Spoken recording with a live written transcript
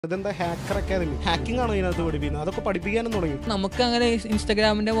ഇതെന്താ hacker academy? Hacking ആണോ ഇതിനകത്ത് പഠിപ്പിക്കുന്നത്? അതൊക്കെ പഠിപ്പിക്കാനും തുടങ്ങി. നമുക്ക് അങ്ങനെ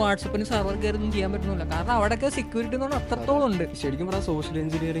ഇൻസ്റ്റാഗ്രാമിന്റെ വാട്സപ്പിന് സർവർ കയറി ചെയ്യാൻ പറ്റുന്നില്ല. കാരണം അവിടെയൊക്കെ സെക്യൂരിറ്റി എന്ന് പറഞ്ഞാൽ അത്രത്തോളം ഉണ്ട്. ശരിക്കും പറഞ്ഞാൽ സോഷ്യൽ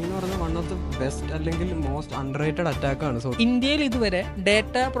എഞ്ചിനീയറിംഗ് എന്ന് പറഞ്ഞാൽ വൺ ഓഫ് ദ ബെസ്റ്റ് അല്ലെങ്കിൽ മോസ്റ്റ് അണ്ടർറേറ്റഡ് അറ്റാക്ക് ആണ്. ഇന്ത്യയിൽ ഇതുവരെ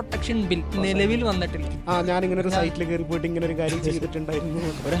ഡേറ്റ പ്രൊട്ടക്ഷൻ ബിൽ നിലവിൽ വന്നിട്ടില്ല. ഞാനിങ്ങനെ ഒരു സൈറ്റിൽ കയറി പോയിട്ട് ഇങ്ങനെ ഒരു കാര്യം ചെയ്തിട്ടുണ്ടായിരുന്നു.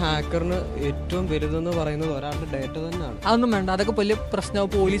 ഒരു ഹാക്കറിന് ഏറ്റവും വലുതെന്ന് പറയുന്നത് ഒരാളുടെ ഡേറ്റ തന്നെയാണ്. അതൊന്നും വേണ്ട, അതൊക്കെ വലിയ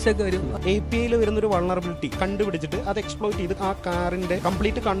പ്രശ്നവും പോലീസൊക്കെ വരും. APIയിൽ വരുന്നൊരു വൾണറബിലിറ്റി കണ്ടുപിടിച്ചിട്ട് അത് എക്സ്പ്ലോയിറ്റ് ചെയ്ത് ആ കാറിന്റെ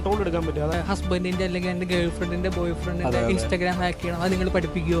കംപ്ലീറ്റ് കൺട്രോൾ എടുക്കാൻ പറ്റും. ഹസ്ബൻഡിന്റെ അല്ലെങ്കിൽ എന്റെ ഗേൾ ഫ്രണ്ടിന്റെ ബോയ് ഫ്രണ്ടിന്റെ ഇൻസ്റ്റാഗ്രാം ഹാക്ക് ചെയ്യണം, അത് നിങ്ങൾ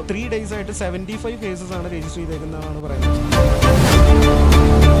പഠിപ്പിക്കുമോ? 3 days ആയിട്ട് 75 കേസസ് ആണ് രജിസ്റ്റർ ചെയ്തേക്കുന്നതാണ് പറയുന്നത്.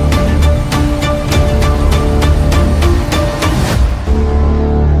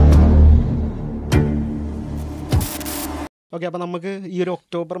 ഓക്കെ, അപ്പോൾ നമുക്ക് ഈ ഒരു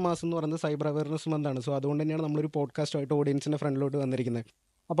ഒക്ടോബർ മാസം എന്ന് പറയുന്നത് സൈബർ അവയർനെസ് മന്താണ്. സോ അതുകൊണ്ട് തന്നെയാണ് നമ്മളൊരു പോഡ്കാസ്റ്റുമായിട്ട് ഓഡിയൻസിൻ്റെ ഫ്രണ്ടിലോട്ട് വന്നിരിക്കുന്നത്.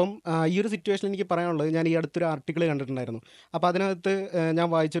 അപ്പം ഈ ഒരു സിറ്റുവേഷനിൽ എനിക്ക് പറയാനുള്ളത്, ഞാൻ ഈ അടുത്തൊരു ആർട്ടിക്കിൾ കണ്ടിട്ടുണ്ടായിരുന്നു. അപ്പോൾ അതിനകത്ത് ഞാൻ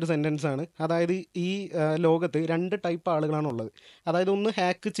വായിച്ചൊരു സെൻറ്റൻസ് ആണ്. അതായത് ഈ ലോകത്ത് 2 ടൈപ്പ് ആളുകളാണുള്ളത്. അതായത് ഒന്ന്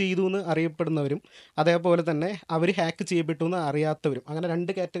ഹാക്ക് ചെയ്തു എന്ന് അറിയപ്പെടുന്നവരും അതേപോലെ തന്നെ അവർ ഹാക്ക് ചെയ്യപ്പെട്ടു എന്ന് അറിയാത്തവരും. അങ്ങനെ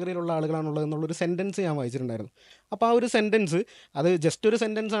 2 കാറ്റഗറിയിലുള്ള ആളുകളാണുള്ളത് എന്നുള്ളൊരു സെൻറ്റൻസ് ഞാൻ വായിച്ചിട്ടുണ്ടായിരുന്നു. അപ്പോൾ ആ ഒരു സെൻറ്റൻസ് അത് ജസ്റ്റ് ഒരു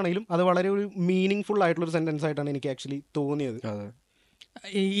സെൻറ്റൻസ് ആണെങ്കിലും അത് വളരെ ഒരു മീനിങ് ഫുൾ ആയിട്ടുള്ളൊരു സെൻറ്റൻസ് ആയിട്ടാണ് എനിക്ക് ആക്ച്വലി തോന്നിയത്.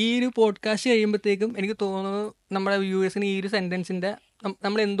 ഈ ഒരു പോഡ്കാസ്റ്റ് കഴിയുമ്പോഴത്തേക്കും എനിക്ക് തോന്നുന്നു നമ്മുടെ വ്യൂവേഴ്സിന് ഈ ഒരു സെൻറ്റൻസിൻ്റെ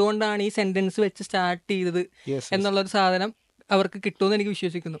നമ്മൾ എന്തുകൊണ്ടാണ് ഈ സെൻറ്റൻസ് വെച്ച് സ്റ്റാർട്ട് ചെയ്തത് എന്നുള്ളൊരു സാധനം അവർക്ക് കിട്ടുമെന്ന് എനിക്ക്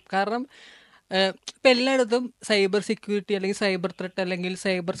വിശ്വസിക്കുന്നു. കാരണം ഇപ്പം എല്ലായിടത്തും സൈബർ സെക്യൂരിറ്റി അല്ലെങ്കിൽ സൈബർ ത്രെട്ട് അല്ലെങ്കിൽ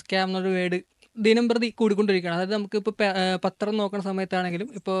സൈബർ സ്കാം എന്നൊരു വേർഡ് ദിനം പ്രതി കൂടിക്കൊണ്ടിരിക്കുകയാണ്. അതായത് നമുക്കിപ്പോൾ പത്രം നോക്കുന്ന സമയത്താണെങ്കിലും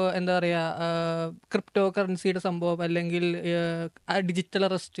ഇപ്പോൾ എന്താ പറയുക, ക്രിപ്റ്റോ കറൻസിയുടെ സംഭവം അല്ലെങ്കിൽ ഡിജിറ്റൽ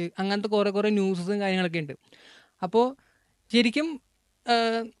അറസ്റ്റ്, അങ്ങനത്തെ കുറേ ന്യൂസും കാര്യങ്ങളൊക്കെ ഉണ്ട്. അപ്പോൾ ശരിക്കും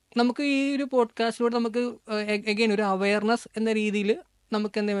നമുക്ക് ഈ ഒരു പോഡ്കാസ്റ്റിലൂടെ നമുക്ക് എഗെയിൻ ഒരു അവയർനെസ് എന്ന രീതിയിൽ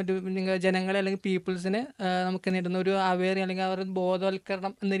നമുക്ക് എന്താ പറ്റും, ജനങ്ങളെ അല്ലെങ്കിൽ പീപ്പിൾസിനെ നമുക്ക് നേടുന്ന ഒരു അവെയർ അല്ലെങ്കിൽ അവരുടെ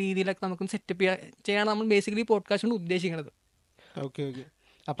ബോധവൽക്കരണം എന്ന രീതിയിലൊക്കെ നമുക്ക് സെറ്റപ്പ് ചെയ്യാൻ നമ്മൾ ബേസിക്കലി പോഡ്കാസ്റ്റ് കൊണ്ട് ഉദ്ദേശിക്കുന്നത്. ഓക്കെ.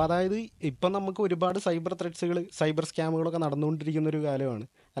 അപ്പോൾ അതായത് ഇപ്പം നമുക്ക് ഒരുപാട് സൈബർ ത്രെറ്റ്സുകൾ, സൈബർ സ്കാമുകളൊക്കെ നടന്നുകൊണ്ടിരിക്കുന്ന ഒരു കാലമാണ്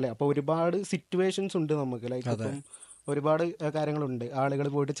അല്ലേ? അപ്പോൾ ഒരുപാട് സിറ്റുവേഷൻസ് ഉണ്ട് നമുക്ക്. ലൈക്ക് ഇപ്പം ഒരുപാട് കാര്യങ്ങളുണ്ട്. ആളുകൾ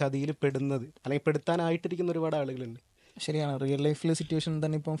പോയിട്ട് ചതിയിൽ പെടുന്നത് അല്ലെങ്കിൽ പെടുത്താനായിട്ടിരിക്കുന്ന ഒരുപാട് ആളുകളുണ്ട്. ശരിയാണ്. റിയൽ ലൈഫിലെ സിറ്റുവേഷൻ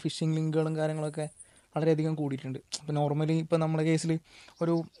തന്നെ ഇപ്പം ഫിഷിംഗ് ലിങ്കുകളും കാര്യങ്ങളൊക്കെ വളരെയധികം കൂടിയിട്ടുണ്ട്. ഇപ്പോൾ നോർമലി ഇപ്പോൾ നമ്മുടെ കേസിൽ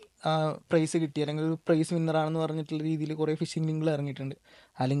ഒരു പ്രൈസ് കിട്ടി അല്ലെങ്കിൽ ഒരു പ്രൈസ് വിന്നറാണെന്ന് പറഞ്ഞിട്ടുള്ള രീതിയിൽ കുറേ ഫിഷിംഗ് ലിങ്കുകൾ ഇറങ്ങിയിട്ടുണ്ട്.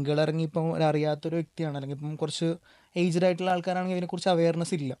 ആ ലിങ്കുകൾ ഇറങ്ങി ഇപ്പം അറിയാത്തൊരു വ്യക്തിയാണ് അല്ലെങ്കിൽ ഇപ്പം കുറച്ച് ഏജ്ഡ് ആയിട്ടുള്ള ആൾക്കാരാണെങ്കിൽ അതിനെക്കുറിച്ച്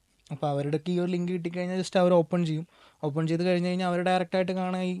അവയർനെസ് ഇല്ല. അപ്പോൾ അവരുടെ ഈ ഒരു ലിങ്ക് കിട്ടിക്കഴിഞ്ഞാൽ ജസ്റ്റ് അവർ ഓപ്പൺ ചെയ്ത് കഴിഞ്ഞ് കഴിഞ്ഞാൽ അവർ ഡയറക്റ്റായിട്ട്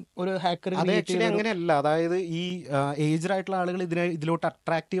കാണാൻ ഈ ഒരു ഹാക്കർ. അത് ആക്ച്വലി അങ്ങനെയല്ല. അതായത് ഈ ഏജ്ഡ് ആയിട്ടുള്ള ആളുകൾ ഇതിലോട്ട്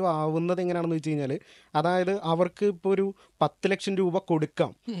അട്രാക്റ്റീവ് ആവുന്നത് എങ്ങനെയാണെന്ന് വെച്ച് കഴിഞ്ഞാൽ, അതായത് അവർക്ക് ഇപ്പോൾ ഒരു 10 ലക്ഷം രൂപ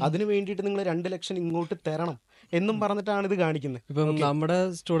കൊടുക്കാം, അതിന് വേണ്ടിയിട്ട് നിങ്ങൾ 2 ലക്ഷം ഇങ്ങോട്ട് തരണം എന്നും പറഞ്ഞിട്ടാണ് ഇത് കാണിക്കുന്നത്. ഇപ്പം നമ്മുടെ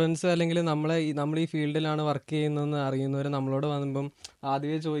സ്റ്റുഡൻസ് അല്ലെങ്കിൽ നമ്മൾ ഈ ഫീൽഡിലാണ് വർക്ക് ചെയ്യുന്നതെന്ന് അറിയുന്നവർ നമ്മളോട് വന്നപ്പം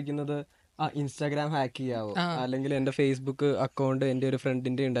ആദ്യമേ ചോദിക്കുന്നത് ഇൻസ്റ്റാഗ്രാം ഹാക്ക് ചെയ്യാവോ, അല്ലെങ്കിൽ എന്റെ ഫേസ്ബുക്ക് അക്കൗണ്ട് എന്റെ ഒരു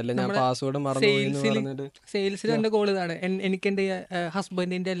ഫ്രണ്ടിന്റെ ഉണ്ടല്ലോ, ഞാൻ പാസ്വേഡ് മറന്നു. സെയിൽസിൽ എന്റെ കോൾ ഇതാണ്, എനിക്ക് എന്റെ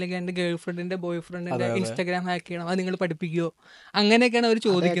ഹസ്ബൻഡിന്റെ അല്ലെങ്കിൽ എന്റെ ഗേൾ ഫ്രണ്ടിന്റെ ബോയ് ഫ്രണ്ടിന്റെ ഇൻസ്റ്റാഗ്രാം ഹാക്ക് ചെയ്യണം, അത് നിങ്ങൾ പഠിപ്പിക്കുമോ? അങ്ങനെയൊക്കെയാണ് അവർ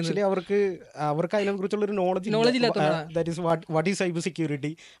ചോദിക്കുന്നത്. അവർക്ക് അതിനെ കുറിച്ചുള്ള ഒരു നോളജ് ഇല്ലാത്തതാണ്. വാട്ട് ഈസ് സൈബർ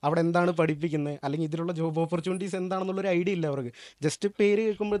സെക്യൂരിറ്റി, അവിടെ എന്താണ് പഠിപ്പിക്കുന്നത്, അല്ലെങ്കിൽ ഇതിലുള്ള ജോബ് ഓപ്പർച്യൂണിറ്റീസ് എന്താണെന്നുള്ളൊരു ഐഡിയ ഇല്ല അവർക്ക്. ജസ്റ്റ് പേര്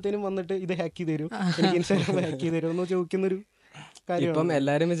കേൾക്കുമ്പോഴത്തേനും വന്നിട്ട് ഇത് ഹാക്ക് ചെയ്ത് തരും, എനിക്ക് ഇൻസ്റ്റാഗ്രാം ഹാക്ക് ചെയ്ത് തരും എന്ന് ചോദിക്കുന്നൊരു. ഇപ്പം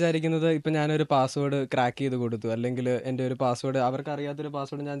എല്ലാവരും വിചാരിക്കുന്നത് ഇപ്പം ഞാനൊരു പാസ്വേഡ് ക്രാക്ക് ചെയ്ത് കൊടുത്തു, അല്ലെങ്കിൽ എൻ്റെ ഒരു പാസ്വേഡ് അവർക്ക് അറിയാത്തൊരു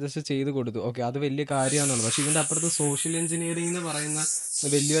പാസ്വേഡ് ഞാൻ ജസ്റ്റ് ചെയ്ത് കൊടുത്തു, ഓക്കെ അത് വലിയ കാര്യമാണെന്നുള്ളത്. പക്ഷേ ഇതിൻ്റെ അപ്പുറത്ത് സോഷ്യൽ എഞ്ചിനീയറിംഗ് എന്ന് പറയുന്ന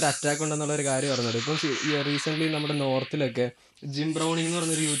വലിയൊരു അറ്റാക്ക് ഉണ്ടെന്നുള്ളൊരു കാര്യം അറിഞ്ഞത്. ഇപ്പം റീസെൻ്റ്ലി നമ്മുടെ നോർത്തിലൊക്കെ ജിം ബ്രൗണി എന്ന്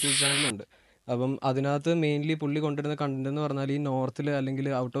പറഞ്ഞൊരു യൂട്യൂബ് ചാനലുണ്ട്. അപ്പം അതിനകത്ത് മെയിൻലി പുള്ളി കൊണ്ടുവരുന്ന കണ്ടന്റ് എന്ന് പറഞ്ഞാൽ ഈ നോർത്തിൽ അല്ലെങ്കിൽ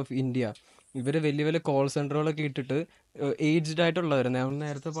ഔട്ട് ഓഫ് ഇന്ത്യ ഇവർ വലിയ കോൾ സെൻറ്ററുകളൊക്കെ ഇട്ടിട്ട് ഏജ്ഡ് ആയിട്ടുള്ളവർ, ഞാൻ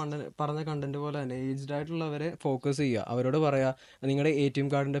നേരത്തെ പറഞ്ഞ കണ്ടന്റ് പോലെ തന്നെ ഏജ്ഡ് ആയിട്ടുള്ളവരെ ഫോക്കസ് ചെയ്യുക. അവരോട് പറയുക നിങ്ങളുടെ ATM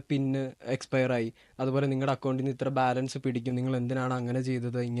കാർഡിൻ്റെ പിന്ന് എക്സ്പയർ ആയി, അതുപോലെ നിങ്ങളുടെ അക്കൗണ്ടിൽ നിന്ന് ഇത്ര ബാലൻസ് പിടിക്കും, നിങ്ങൾ എന്തിനാണ് അങ്ങനെ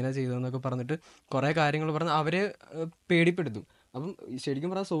ചെയ്തത് ഇങ്ങനെ ചെയ്തതെന്നൊക്കെ പറഞ്ഞിട്ട് കുറേ കാര്യങ്ങൾ പറഞ്ഞ് അവരെ പേടിപ്പെടുത്തും. അപ്പം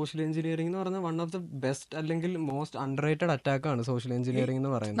ശരിക്കും പറഞ്ഞാൽ സോഷ്യൽ എഞ്ചിനീയറിംഗ് എന്ന് പറഞ്ഞാൽ വൺ ഓഫ് ദ ബെസ്റ്റ് അല്ലെങ്കിൽ മോസ്റ്റ് അണ്ടർറേറ്റഡ് അറ്റാക്കാണ് സോഷ്യൽ എഞ്ചിനീയറിംഗ്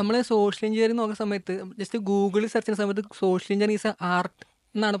എന്ന് പറയുന്നത്. നമ്മൾ സോഷ്യൽ എഞ്ചിനീയറിംഗ് നോക്കുന്ന സമയത്ത് ജസ്റ്റ് ഗൂഗിളിൽ സെർച്ച് ചെയ്യുന്ന സമയത്ത് സോഷ്യൽ എഞ്ചിനീയറിംഗ് ഈസ് ആർട്ട്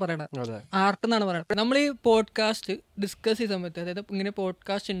എന്നാണ് പറയുന്നത്. ആർട്ട് എന്നാണ് പറയുന്നത്. നമ്മൾ ഈ പോഡ്കാസ്റ്റ് ഡിസ്കസ് ചെയ്യുന്ന സമയത്ത്, അതായത് ഇങ്ങനെ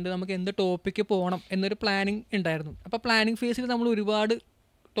പോഡ്കാസ്റ്റ് ഉണ്ട്, നമുക്ക് എന്ത് ടോപ്പിക്ക് പോകണം എന്നൊരു പ്ലാനിങ് ഉണ്ടായിരുന്നു. അപ്പോൾ പ്ലാനിങ് ഫേസിൽ നമ്മൾ ഒരുപാട്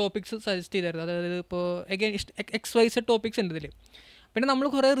ടോപ്പിക്സ് സജസ്റ്റ് ചെയ്തായിരുന്നു. അതായത് ഇപ്പോൾ XYZ ടോപ്പിക്സ് ഉണ്ട് ഇതിൽ. പിന്നെ നമ്മൾ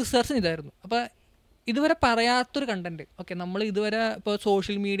കുറേ റിസർച്ച് ചെയ്തായിരുന്നു. അപ്പോൾ ഇതുവരെ പറയാത്തൊരു കണ്ടന്റ്, ഓക്കെ, നമ്മൾ ഇതുവരെ ഇപ്പോൾ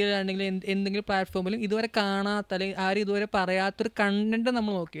സോഷ്യൽ മീഡിയയിലാണെങ്കിൽ എന്തെങ്കിലും പ്ലാറ്റ്ഫോമിലും ഇതുവരെ കാണാത്ത അല്ലെങ്കിൽ ആരും ഇതുവരെ പറയാത്തൊരു കണ്ടന്റ്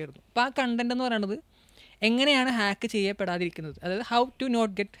നമ്മൾ നോക്കിയായിരുന്നു. അപ്പോൾ ആ കണ്ടന്റ് എന്ന് പറയുന്നത് എങ്ങനെയാണ് ഹാക്ക് ചെയ്യപ്പെടാതിരിക്കുന്നത്, അതായത് how to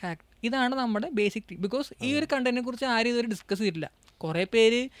not get hack. ഇതാണ് നമ്മുടെ ബേസിക് ടിപ്പ്. ബിക്കോസ് ഈ ഒരു കണ്ടന്റിനെ കുറിച്ച് ആരും ഇതുവരെ ഡിസ്കസ് ചെയ്തിട്ടില്ല. കുറേ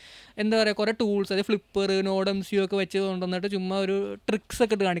പേര് എന്താ പറയുക, കുറേ ടൂൾസ്, അതായത് ഫ്ലിപ്പർ, നോഡംസിയോ ഒക്കെ വെച്ച് കൊണ്ടുവന്നിട്ട് ചുമ്മാ ഒരു ട്രിക്സ്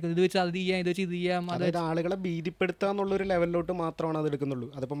ഒക്കെ ഇട്ട് കാണിക്കുന്നത്, ഇത് വെച്ച് അത് ചെയ്യാം, ഇത് വെച്ച് ഇത് ചെയ്യാം. അതായത് ആളുകളെ ഭീതിപ്പെടുത്തുക എന്നുള്ളൊരു ലെവലിലോട്ട് മാത്രമാണ് അത് എടുക്കുന്നുള്ളൂ.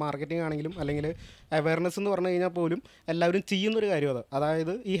 അതിപ്പോൾ മാർക്കറ്റിംഗ് ആണെങ്കിലും അല്ലെങ്കിൽ അവയർനെസ് എന്ന് പറഞ്ഞു കഴിഞ്ഞാൽ പോലും എല്ലാവരും ചെയ്യുന്നൊരു കാര്യം അത്.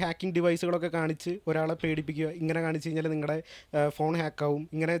 അതായത് ഈ ഹാക്കിംഗ് ഡിവൈസുകളൊക്കെ കാണിച്ച് ഒരാളെ പേടിപ്പിക്കുക, ഇങ്ങനെ കാണിച്ച് കഴിഞ്ഞാൽ നിങ്ങളുടെ ഫോൺ ഹാക്കാവും,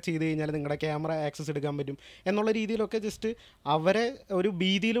 ഇങ്ങനെ ചെയ്ത് കഴിഞ്ഞാൽ നിങ്ങളുടെ ക്യാമറ ആക്സസ് എടുക്കാൻ പറ്റും എന്നുള്ള രീതിയിലൊക്കെ ജസ്റ്റ് അവരെ ഒരു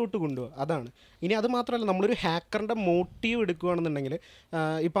ഭീതിയിലോട്ട് കൊണ്ടുപോകുക. അതാണ്. ഇനി അത് മാത്രമല്ല, നമ്മളൊരു ഹാക്കറിൻ്റെ മോട്ടീവ് എടുക്കുകയാണെന്നുണ്ടെങ്കിൽ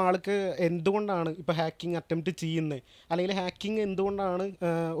ഇപ്പോൾ ആൾക്ക് എന്തുകൊണ്ടാണ് ഇപ്പോൾ ഹാക്കിംഗ് അറ്റംപ്റ്റ് ചെയ്യുന്നത്, അല്ലെങ്കിൽ ഹാക്കിംഗ് എന്തുകൊണ്ടാണ്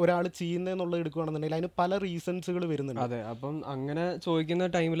ഒരാൾ ചെയ്യുന്നത് എന്നുള്ളത് എടുക്കുകയാണെന്നുണ്ടെങ്കിൽ അതിന് പല റീസൺസുകൾ വരുന്നുണ്ട്. അതെ, അപ്പം അങ്ങനെ ചോദിക്കുന്ന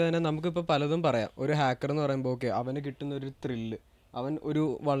ടൈമിൽ തന്നെ നമുക്കിപ്പോൾ പലതും പറയാം. ഒരു ഹാക്കർ എന്ന് പറയുമ്പോൾ ഓക്കെ, അവന് കിട്ടുന്ന ഒരു ത്രില്ല്, അവൻ ഒരു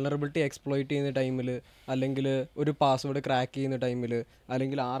വൾണറബിലിറ്റി എക്സ്പ്ലോയിറ്റ് ചെയ്യുന്ന ടൈമിൽ, അല്ലെങ്കിൽ ഒരു പാസ്വേഡ് ക്രാക്ക് ചെയ്യുന്ന ടൈമിൽ,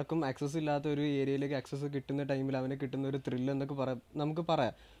 അല്ലെങ്കിൽ ആർക്കും ആക്സസ് ഇല്ലാത്ത ഒരു ഏരിയയിലേക്ക് ആക്സസ് കിട്ടുന്ന ടൈമിൽ അവന് കിട്ടുന്ന ഒരു ത്രില്ല് എന്നൊക്കെ നമുക്ക്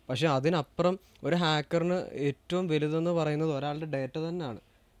പറയാം. പക്ഷേ അതിനപ്പുറം ഒരു ഹാക്കറിന് ഏറ്റവും വലുതെന്ന് പറയുന്നത് ഒരാളുടെ ഡേറ്റ തന്നെയാണ്.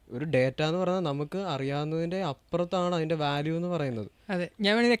 ഒരു ഡേറ്റ എന്ന് പറയുന്നത് നമുക്ക് അറിയാവുന്നതിൻ്റെ അപ്പുറത്താണ് അതിൻ്റെ വാല്യൂ എന്ന് പറയുന്നത്. അതെ,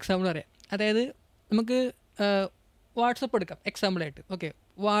 ഞാൻ വേണമെങ്കിൽ എക്സാമ്പിൾ പറയാം. അതായത് നമുക്ക് വാട്സപ്പ് എടുക്കാം എക്സാമ്പിളായിട്ട്. ഓക്കെ,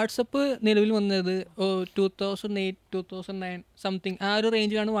 വാട്സപ്പ് നിലവിൽ വന്നത് 2008, 2009 സംതിങ് ആ ഒരു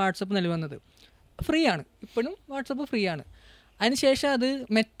റേഞ്ചിലാണ് വാട്സപ്പ് നിലവിൽ വന്നത്. ഫ്രീ ആണ്, ഇപ്പോഴും വാട്സപ്പ് ഫ്രീ ആണ്. അതിനുശേഷം അത്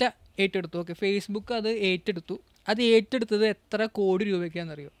മെറ്റ ഏറ്റെടുത്തു. ഓക്കെ, ഫേസ്ബുക്ക് അത് ഏറ്റെടുത്തു. അത് ഏറ്റെടുത്തത് എത്ര കോടി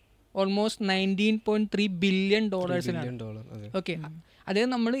രൂപയ്ക്കാണെന്നറിയോ? Almost $19.3 billion. ഓക്കെ, അതായത്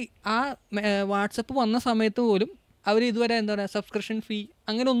നമ്മൾ ആ വാട്സപ്പ് വന്ന സമയത്ത് പോലും അവർ ഇതുവരെ എന്താ പറയുക, സബ്സ്ക്രിപ്ഷൻ ഫീ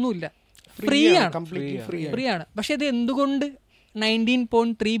അങ്ങനെ ഒന്നുമില്ല, ഫ്രീ ആണ്. പക്ഷെ ഇത് എന്തുകൊണ്ട്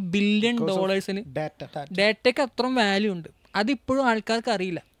 $19.3 ബില്യൺ ഡാറ്റയ്ക്ക് അത്രയും വാല്യൂ ഉണ്ട്? അതിപ്പോഴും ആൾക്കാർക്ക്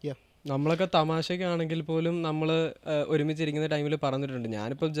അറിയില്ല. നമ്മളൊക്കെ തമാശക്കാണെങ്കിൽ പോലും നമ്മൾ ഒരുമിച്ചിരിക്കുന്ന ടൈമിൽ പറഞ്ഞിട്ടുണ്ട്,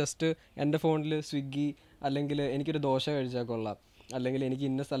 ഞാനിപ്പോൾ ജസ്റ്റ് എൻ്റെ ഫോണിൽ സ്വിഗ്ഗി, അല്ലെങ്കിൽ എനിക്കൊരു ദോശ കഴിച്ചാൽ കൊള്ളാം, അല്ലെങ്കിൽ എനിക്ക്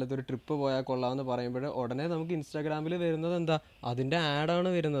ഇന്ന സ്ഥലത്തൊരു ട്രിപ്പ് പോയാൽ കൊള്ളാമെന്ന് പറയുമ്പോൾ ഉടനെ നമുക്ക് ഇൻസ്റ്റാഗ്രാമിൽ വരുന്നത് എന്താ, അതിൻ്റെ ആഡാണ്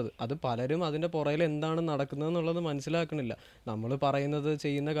വരുന്നത്. അത് പലരും അതിൻ്റെ പുറകിൽ എന്താണ് നടക്കുന്നത് എന്നുള്ളത് മനസ്സിലാക്കണില്ല. നമ്മൾ പറയുന്നത്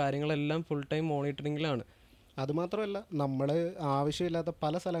ചെയ്യുന്ന കാര്യങ്ങളെല്ലാം ഫുൾ ടൈം മോണിറ്ററിങ്ങിലാണ്. അതുമാത്രമല്ല, നമ്മൾ ആവശ്യമില്ലാത്ത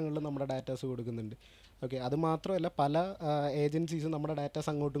പല സ്ഥലങ്ങളിലും നമ്മുടെ ഡാറ്റാസ് കൊടുക്കുന്നുണ്ട്. ഓക്കെ, അതുമാത്രമല്ല പല ഏജൻസീസും നമ്മുടെ ഡാറ്റാസ്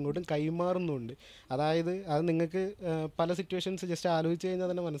അങ്ങോട്ടും ഇങ്ങോട്ടും കൈമാറുന്നുണ്ട്. അതായത് അത് നിങ്ങൾക്ക് പല സിറ്റുവേഷൻസ് ജസ്റ്റ് ആലോചിച്ച് കഴിഞ്ഞാൽ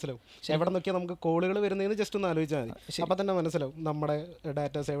തന്നെ മനസ്സിലാവും. എവിടെ നോക്കിയാൽ നമുക്ക് കോളുകൾ വരുന്നതെന്ന് ജസ്റ്റ് ഒന്ന് ആലോചിച്ചാൽ മതി, അപ്പോൾ തന്നെ മനസ്സിലാവും നമ്മുടെ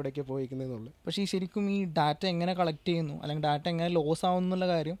ഡാറ്റാസ് എവിടേക്ക് പോയിരിക്കുന്നതെന്നുള്ളത്. പക്ഷേ ഈ ശരിക്കും ഈ ഡാറ്റ എങ്ങനെ കളക്ട് ചെയ്യുന്നു, അല്ലെങ്കിൽ ഡാറ്റ എങ്ങനെ ലോസ് ആവുന്നുള്ള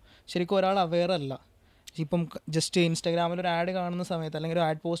കാര്യം ശരിക്കും ഒരാൾ അവെയർ അല്ല. ഇപ്പം ജസ്റ്റ് ഇൻസ്റ്റാഗ്രാമിൽ ഒരു ആഡ് കാണുന്ന സമയത്ത്, അല്ലെങ്കിൽ ഒരു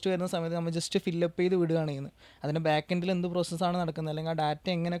ആഡ് പോസ്റ്റ് വരുന്ന സമയത്ത് നമ്മൾ ജസ്റ്റ് ഫില്ലപ്പ് ചെയ്ത് വിടുകയാണ് ചെയ്യുന്നത്. അതിൻ്റെ ബാക്ക് എൻഡിൽ എന്ത് പ്രോസസ്സാണ് നടക്കുന്നത്, അല്ലെങ്കിൽ ആ ഡാറ്റ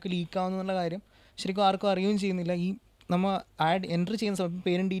എങ്ങനെയൊക്കെ ലീക്ക് ആവുന്നുള്ള കാര്യം ശരിക്കും ആർക്കും അറിയുകയും ചെയ്യുന്നില്ല. ഈ നമ്മൾ ആഡ് എൻ്റർ ചെയ്യുന്ന സമയത്ത്,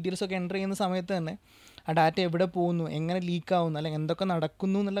 പേരും ഡീറ്റെയിൽസൊക്കെ എൻ്റർ ചെയ്യുന്ന സമയത്ത് തന്നെ ആ ഡാറ്റ എവിടെ പോകുന്നു, എങ്ങനെ ലീക്ക് ആവുന്നു, അല്ലെങ്കിൽ എന്തൊക്കെ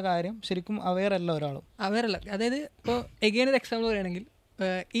നടക്കുന്നു എന്നുള്ള കാര്യം ശരിക്കും അവെയർ അല്ല ഒരാളും. അവെയർ അല്ല. അതായത് ഇപ്പോൾ എഗെയിൻ ഒരു എക്സാമ്പിൾ പറയുകയാണെങ്കിൽ,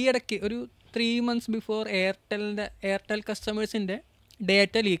 ഈ ഇടയ്ക്ക് ഒരു 3 months before Airtel കസ്റ്റമേഴ്സിൻ്റെ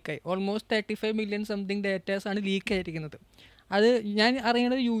data ലീക്കായി. Almost 35 million something ഡേറ്റാസാണ് leak ആയിരിക്കുന്നത്. അത് ഞാൻ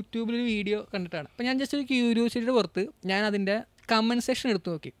അറിയുന്നത് യൂട്യൂബിലൊരു വീഡിയോ കണ്ടിട്ടാണ്. അപ്പോൾ ഞാൻ ജസ്റ്റ് ഒരു ക്യൂരിയോസിറ്റിയുടെ പുറത്ത് ഞാൻ അതിൻ്റെ കമൻറ്റ് സെക്ഷൻ എടുത്ത്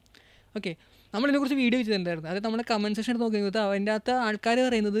നോക്കി. ഓക്കെ, നമ്മളിതിനെക്കുറിച്ച് വീഡിയോ ചെയ്തിട്ടുണ്ടായിരുന്നു. അത് നമ്മുടെ കമൻറ്റ് സെക്ഷൻ എടുത്ത് നോക്കിയത് അതിൻ്റെ അകത്ത് ആൾക്കാർ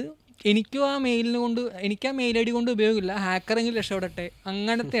പറയുന്നത്, എനിക്ക് ആ മെയിൽ ഐ ഡി കൊണ്ട് ഉപയോഗമില്ല, ഹാക്കറെങ്കിലും രക്ഷപ്പെടട്ടെ,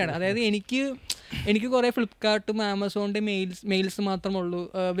 അങ്ങനത്തെയാണ്. അതായത് എനിക്ക് കുറേ ഫ്ലിപ്കാർട്ടും ആമസോണിൻ്റെ മെയിൽസ് മാത്രമേ ഉള്ളൂ,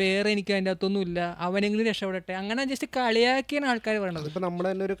 വേറെ എനിക്ക് അതിൻ്റെ അകത്തൊന്നുമില്ല, അവനെങ്കിലും രക്ഷപ്പെടട്ടെ, അങ്ങനെ ജസ്റ്റ് കളിയാക്കിയാണ് ആൾക്കാർ പറയുന്നത്. ഇപ്പോൾ നമ്മൾ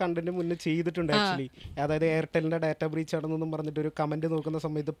തന്നെ ഒരു കണ്ടന്റ് മുന്നേ ചെയ്തിട്ടുണ്ട് ആക്ച്വലി. അതായത് എയർടെലിൻ്റെ ഡാറ്റ ബ്രീച്ച് ആണെന്നൊന്നും പറഞ്ഞിട്ട് ഒരു കമന്റ് നോക്കുന്ന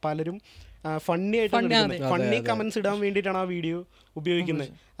സമയത്ത് പലരും ഫണ്ണി കമന്റ്സ് ഇടാൻ വേണ്ടിയിട്ടാണ് ആ വീഡിയോ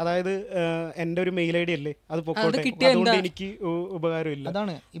ഉപയോഗിക്കുന്നത്. അതായത് എൻ്റെ ഒരു മെയിൽ ഐ ഡി അല്ലേ, അത് പൊക്കോട്ടെ, അതുകൊണ്ട് എനിക്ക് ഉപകാരമില്ല.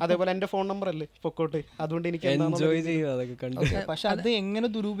 അതേപോലെ എൻ്റെ ഫോൺ നമ്പർ അല്ലേ, പൊക്കോട്ടെ, അതുകൊണ്ട് എനിക്ക് എൻജോയ് ചെയ്യുക അതൊക്കെ കണ്ടു. പക്ഷെ അത് എങ്ങനെ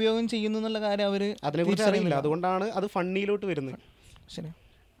ദുരുപയോഗം ചെയ്യുന്നു എന്നുള്ള കാര്യം അവർ അതിനെക്കുറിച്ച് അറിയില്ല. അതുകൊണ്ടാണ് അത് ഫണ്ണിയിലോട്ട് വരുന്നത്. ശരി.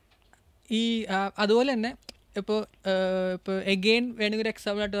 ഈ അതുപോലെ തന്നെ ഇപ്പോൾ എഗെയിൻ വേണമെങ്കിൽ ഒരു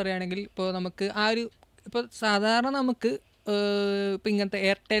എക്സാമ്പിളായിട്ട് പറയുകയാണെങ്കിൽ, ഇപ്പോൾ നമുക്ക് ആ ഒരു ഇപ്പോൾ സാധാരണ നമുക്ക് ഇപ്പോൾ ഇങ്ങനത്തെ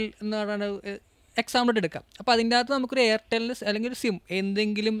എയർടെൽ എന്ന് പറയുന്ന എക്സാമ്പിൾ എടുക്കാം. അപ്പോൾ അതിൻ്റെ അകത്ത് നമുക്കൊരു എയർടെലിൻ്റെ അല്ലെങ്കിൽ ഒരു സിം,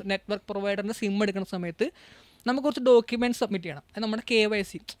 എന്തെങ്കിലും നെറ്റ്വർക്ക് പ്രൊവൈഡറിൻ്റെ സിം എടുക്കുന്ന സമയത്ത് നമുക്ക് കുറച്ച് ഡോക്യുമെൻറ്റ്സ് സബ്മിറ്റ് ചെയ്യണം. അത് നമ്മുടെ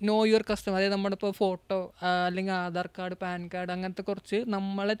KYC, നോ യുവർ കസ്റ്റമർ, അതായത് നമ്മുടെ ഇപ്പോൾ ഫോട്ടോ അല്ലെങ്കിൽ ആധാർ കാർഡ്, പാൻ കാർഡ്, അങ്ങനത്തെ കുറച്ച്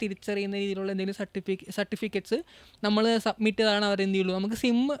നമ്മളെ തിരിച്ചറിയുന്ന രീതിയിലുള്ള എന്തെങ്കിലും സർട്ടിഫിക്കറ്റ്സ് നമ്മൾ സബ്മിറ്റ് ചെയ്താണ് അവർ എന്ത് ചെയ്യുള്ളൂ, നമുക്ക്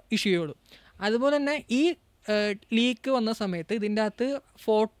സിം ഇഷ്യൂ ചെയ്യുള്ളൂ. അതുപോലെ തന്നെ ഈ ലീക്ക് വന്ന സമയത്ത് ഇതിൻ്റെ അകത്ത്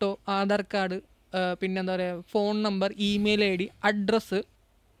ഫോട്ടോ, ആധാർ കാർഡ്, പിന്നെന്താ പറയുക, phone number, email ID, address,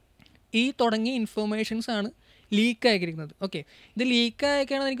 ഈ തുടങ്ങിയ ഇൻഫർമേഷൻസാണ് ലീക്ക് ആയിരിക്കുന്നത്. ഓക്കെ, ഇത് ലീക്ക്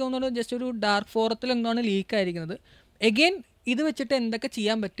ആയിരിക്കുകയാണെന്ന് എനിക്ക് തോന്നുന്നത് ജസ്റ്റ് ഒരു ഡാർക്ക് ഫോറത്തിൽ എന്താണ് ലീക്ക് ആയിരിക്കുന്നത്. എഗെയിൻ ഇത് വെച്ചിട്ട് എന്തൊക്കെ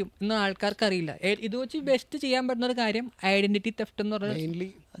ചെയ്യാൻ പറ്റും എന്ന് ആൾക്കാർക്ക് അറിയില്ല. ഇത് വെച്ച് ബെസ്റ്റ് ചെയ്യാൻ പറ്റുന്ന ഒരു കാര്യം ഐഡന്റിറ്റി തെഫ്റ്റ് എന്ന് പറഞ്ഞാൽ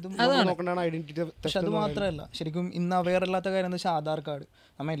പക്ഷെ അത് മാത്രമല്ല, ശരിക്കും ഇന്ന് അവെയർ അല്ലാത്ത കാര്യം എന്ന് വെച്ചാൽ ആധാർ കാർഡ്.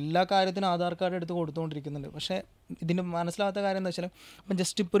 നമ്മൾ എല്ലാ കാര്യത്തിനും ആധാർ കാർഡ് എടുത്ത് കൊടുത്തുകൊണ്ടിരിക്കുന്നുണ്ട്. പക്ഷേ ഇതിൻ്റെ മനസ്സിലാത്ത കാര്യം എന്താ വെച്ചാൽ, അപ്പം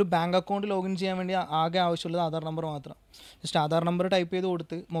ജസ്റ്റ് ഇപ്പോൾ ഒരു ബാങ്ക് അക്കൗണ്ട് ലോഗിൻ ചെയ്യാൻ വേണ്ടി ആകെ ആവശ്യമുള്ളത് ആധാർ നമ്പർ മാത്രം. ജസ്റ്റ് ആധാർ നമ്പർ ടൈപ്പ് ചെയ്ത്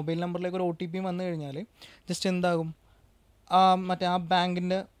കൊടുത്ത് മൊബൈൽ നമ്പറിലേക്ക് ഒരു OTP വന്നു കഴിഞ്ഞാൽ ജസ്റ്റ് എന്താകും, മറ്റേ ആ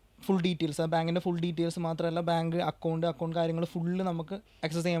ബാങ്കിൻ്റെ ഫുൾ ഡീറ്റെയിൽസ്, ആ ബാങ്കിൻ്റെ ഫുൾ ഡീറ്റെയിൽസ് മാത്രമല്ല ബാങ്ക് അക്കൗണ്ട് കാര്യങ്ങൾ ഫുള്ള് നമുക്ക്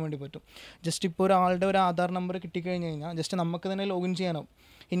ആക്സസ് ചെയ്യാൻ വേണ്ടി പറ്റും. ജസ്റ്റ് ഇപ്പോൾ ഒരാളുടെ ഒരു ആധാർ നമ്പർ കിട്ടിക്കഴിഞ്ഞ് കഴിഞ്ഞാൽ ജസ്റ്റ് നമുക്ക് തന്നെ ലോഗിൻ ചെയ്യാനാവും.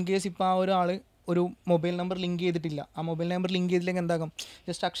 ഇൻ കേസ് ഇപ്പോൾ ആ ഒരാൾ ഒരു മൊബൈൽ നമ്പർ ലിങ്ക് ചെയ്തിട്ടില്ല, ആ മൊബൈൽ നമ്പർ ലിങ്ക് ചെയ്തില്ലെങ്കിൽ എന്താകും,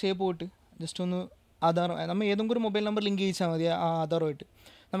 ജസ്റ്റ് അക്ഷയ പോയിട്ട് ജസ്റ്റ് ഒന്ന് ആധാർ, നമ്മൾ ഏതെങ്കിലും ഒരു മൊബൈൽ നമ്പർ ലിങ്ക് ചെയ്യിച്ചാൽ മതി ആ ആധാറുമായിട്ട്.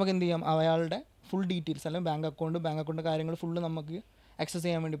 നമുക്ക് എന്ത് ചെയ്യാം, അയാളുടെ ഫുൾ ഡീറ്റെയിൽസ് അല്ലെങ്കിൽ ബാങ്ക് അക്കൗണ്ട് കാര്യങ്ങൾ ഫുള്ള് നമുക്ക് ആക്സസ്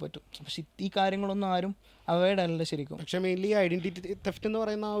ചെയ്യാൻ വേണ്ടി പറ്റും. പക്ഷേ ഈ കാര്യങ്ങളൊന്നും ആരും അവോയ്ഡ് അല്ല ശരിക്കും. പക്ഷേ മെയിൻലി ഐഡൻറ്റിറ്റി തെഫ്റ്റ് എന്ന്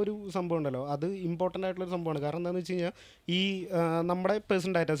പറയുന്ന ആ ഒരു സംഭവം ഉണ്ടല്ലോ, അത് ഇമ്പോർട്ടൻ്റ് ആയിട്ടുള്ളൊരു സംഭവമാണ്. കാരണം എന്താണെന്ന് വെച്ച് കഴിഞ്ഞാൽ ഈ നമ്മുടെ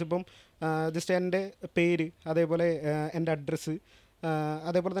പേഴ്സണൽ ഡാറ്റാസ്, ഇപ്പം ജസ്റ്റ് എൻ്റെ പേര്, അതേപോലെ എൻ്റെ അഡ്രസ്സ്,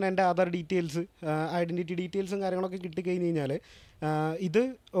 അതേപോലെ തന്നെ എൻ്റെ ആധാർ ഡീറ്റെയിൽസ്, ഐഡൻറ്റിറ്റി ഡീറ്റെയിൽസും കാര്യങ്ങളൊക്കെ കിട്ടിക്കഴിഞ്ഞ് കഴിഞ്ഞാൽ ഇത്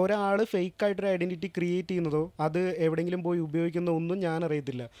ഒരാൾ ഫേക്കായിട്ടൊരു ഐഡൻറ്റിറ്റി ക്രിയേറ്റ് ചെയ്യുന്നതോ അത് എവിടെയെങ്കിലും പോയി ഉപയോഗിക്കുന്നതോ ഒന്നും ഞാൻ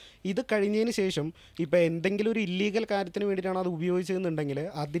അറിയത്തില്ല. ഇത് കഴിഞ്ഞതിന് ശേഷം ഇപ്പോൾ എന്തെങ്കിലും ഒരു ഇല്ലീഗൽ കാര്യത്തിന് വേണ്ടിയിട്ടാണ് അത് ഉപയോഗിച്ചതെന്നുണ്ടെങ്കിൽ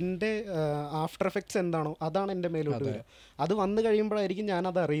അതിൻ്റെ ആഫ്റ്റർ എഫക്ട്സ് എന്താണോ അതാണ് എൻ്റെ മേലോട്ട് വരിക. അത് വന്നു കഴിയുമ്പോഴായിരിക്കും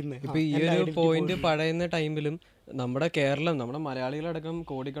ഞാനത് അറിയുന്നത്. ഇപ്പോൾ ഈ ഒരു പോയിന്റ് പറയുന്ന ടൈമിലും നമ്മുടെ കേരളം, നമ്മുടെ മലയാളികളടക്കം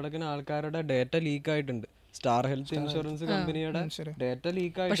കോടിക്കണക്കിന് ആൾക്കാരുടെ ഡേറ്റ ലീക്ക് ആയിട്ടുണ്ട്. സ്റ്റാർ ഹെൽത്ത് ഇൻഷുറൻസ് കമ്പനിയുടെ ഡേറ്റ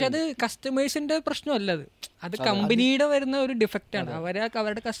ലീക്ക് ആയി. പക്ഷെ അത് കസ്റ്റമേഴ്സിന്റെ പ്രശ്നമല്ല, അത് കമ്പനിയുടെ വരുന്ന ഒരു ഡിഫക്റ്റ് ആണ്.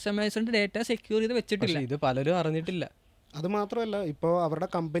 അവരുടെ കസ്റ്റമേഴ്സിന്റെ ഡേറ്റ സെക്യൂർ ചെയ്ത് വെച്ചിട്ടില്ല. ഇത് പലരും അറിഞ്ഞിട്ടില്ല. അത് മാത്രമല്ല, ഇപ്പോൾ അവരുടെ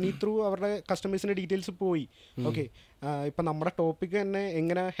കമ്പനി ത്രൂ അവരുടെ കസ്റ്റമേഴ്സിൻ്റെ ഡീറ്റെയിൽസ് പോയി. ഓക്കെ, ഇപ്പം നമ്മുടെ ടോപ്പിക്ക് തന്നെ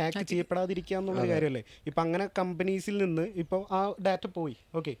എങ്ങനെ ഹാക്ക് ചെയ്യപ്പെടാതിരിക്കുക എന്നുള്ള കാര്യമല്ലേ. ഇപ്പം അങ്ങനെ കമ്പനീസിൽ നിന്ന് ഇപ്പോൾ ആ ഡാറ്റ പോയി,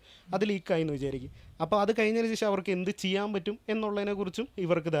 ഓക്കെ, അത് ലീക്കായി എന്ന് വിചാരിക്കും. അപ്പോൾ അത് കഴിഞ്ഞതിന് ശേഷം അവർക്ക് എന്ത് ചെയ്യാൻ പറ്റും എന്നുള്ളതിനെക്കുറിച്ചും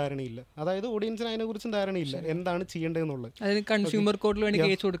ഇവർക്ക് ധാരണയില്ല. അതായത് ഓഡിയൻസിന് അതിനെക്കുറിച്ചും ധാരണയില്ല എന്താണ് ചെയ്യേണ്ടതെന്നുള്ളത്. അതിന് കൺസ്യൂമർ കോർട്ടിൽ വേണ്ടി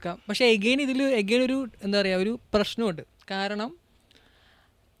കേസ് കൊടുക്കാം. പക്ഷേ എഗെയിൻ ഒരു എന്താ പറയുക, ഒരു പ്രശ്നമുണ്ട്. കാരണം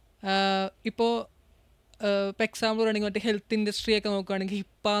ഇപ്പോൾ ഇപ്പോൾ എക്സാമ്പിൾ പറയുകയാണെങ്കിൽ മറ്റേ ഹെൽത്ത് ഇൻഡസ്ട്രിയൊക്കെ നോക്കുകയാണെങ്കിൽ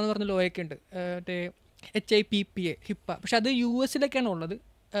ഹിപ്പ എന്ന് പറഞ്ഞ ലോയൊക്കെ ഉണ്ട്, മറ്റേ HIPPA ഹിപ്പ. പക്ഷെ അത് US-ലൊക്കെയാണ് ഉള്ളത്.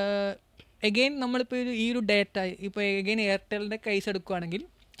 എഗെയിൻ നമ്മളിപ്പോൾ ഈ ഒരു ഡേറ്റ ഇപ്പോൾ എഗെയിൻ എയർടെലിൻ്റെ കേസ് എടുക്കുകയാണെങ്കിൽ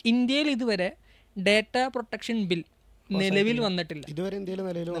ഇന്ത്യയിൽ ഇതുവരെ ഡേറ്റ പ്രൊട്ടക്ഷൻ ബിൽ നിലവിൽ വന്നിട്ടില്ല. ഇതുവരെ ഇന്ത്യയിൽ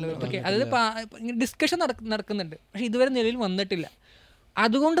ഓക്കെ, അതായത് ഡിസ്കഷൻ നടക്കുന്നുണ്ട്, പക്ഷെ ഇതുവരെ നിലവിൽ വന്നിട്ടില്ല.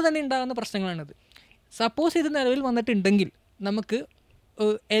 അതുകൊണ്ട് തന്നെ ഉണ്ടാകുന്ന പ്രശ്നങ്ങളാണിത്. സപ്പോസ് ഇത് നിലവിൽ വന്നിട്ടുണ്ടെങ്കിൽ നമുക്ക്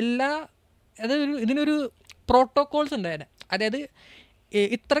അതായത് ഇതിനൊരു പ്രോട്ടോകോൾസ് ഉണ്ടായിരുന്നു. അതായത്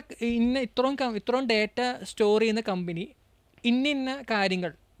ഇത്രയും ഡേറ്റ സ്റ്റോർ ചെയ്യുന്ന കമ്പനി ഇന്ന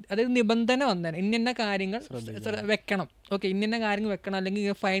കാര്യങ്ങൾ, അതായത് നിബന്ധന വന്നേനെ, ഇന്ന കാര്യങ്ങൾ വെക്കണം, ഓക്കെ, ഇന്ന കാര്യങ്ങൾ വെക്കണം,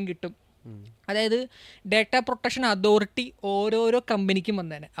 അല്ലെങ്കിൽ ഫൈൻ കിട്ടും. അതായത് ഡേറ്റ പ്രൊട്ടക്ഷൻ അതോറിറ്റി ഓരോരോ കമ്പനിക്കും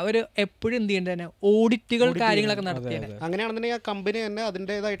വന്നേനെ അവർ എപ്പോഴും എന്ത് ചെയ്യേണ്ടത്, ഓഡിറ്റുകൾ കാര്യങ്ങളൊക്കെ നടത്തിയേനെ. അങ്ങനെയാണെന്നുണ്ടെങ്കിൽ ആ കമ്പനി തന്നെ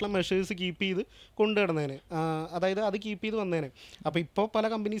അതിൻ്റേതായിട്ടുള്ള മെഷേഴ്സ് കീപ്പ് ചെയ്ത് കൊണ്ടുവരുന്നതിന്, അതായത് അത് കീപ്പ് ചെയ്ത് വന്നേനെ. അപ്പോൾ ഇപ്പോൾ പല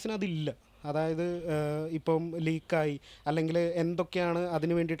കമ്പനീസിനും അതില്ല. അതായത് ഇപ്പം ലീക്കായി അല്ലെങ്കിൽ എന്തൊക്കെയാണ്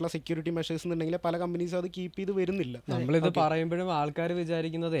അതിന് വേണ്ടിയിട്ടുള്ള സെക്യൂരിറ്റി മെഷേഴ്സ് എന്നുണ്ടെങ്കിൽ പല കമ്പനീസും അത് കീപ്പ് ചെയ്ത് വരുന്നില്ല. നമ്മളിത് പറയുമ്പോഴും ആൾക്കാർ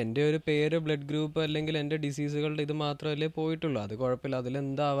വിചാരിക്കുന്നത് എൻ്റെ ഒരു പേര്, ബ്ലഡ് ഗ്രൂപ്പ് അല്ലെങ്കിൽ എൻ്റെ ഡിസീസുകളുടെ ഇത് മാത്രമല്ലേ പോയിട്ടുള്ളൂ, അത് കുഴപ്പമില്ല,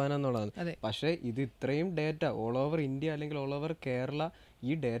 അതിലെന്താവാനെന്നുള്ളതാണ്. പക്ഷേ ഇത് ഇത്രയും ഡേറ്റ ഓൾ ഓവർ ഇന്ത്യ അല്ലെങ്കിൽ ഓൾ ഓവർ കേരള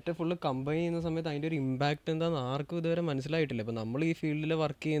ഈ ഡേറ്റ ഫുള്ള് കമ്പൈൻ ചെയ്യുന്ന സമയത്ത് അതിൻ്റെ ഒരു ഇമ്പാക്റ്റ് എന്താണെന്ന് ആർക്കും ഇതുവരെ മനസ്സിലായിട്ടില്ല. ഇപ്പോൾ നമ്മൾ ഈ ഫീൽഡിൽ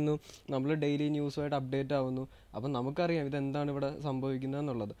വർക്ക് ചെയ്യുന്നു, നമ്മൾ ഡെയിലി ന്യൂസുമായിട്ട് അപ്ഡേറ്റ് ആവുന്നു, അപ്പം നമുക്കറിയാം ഇതെന്താണ് ഇവിടെ സംഭവിക്കുന്നത്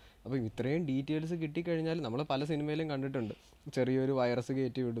എന്നുള്ളത്. അപ്പോൾ ഇത്രയും ഡീറ്റെയിൽസ് കിട്ടിക്കഴിഞ്ഞാൽ നമ്മൾ പല സിനിമയിലും കണ്ടിട്ടുണ്ട്, ചെറിയൊരു വൈറസ്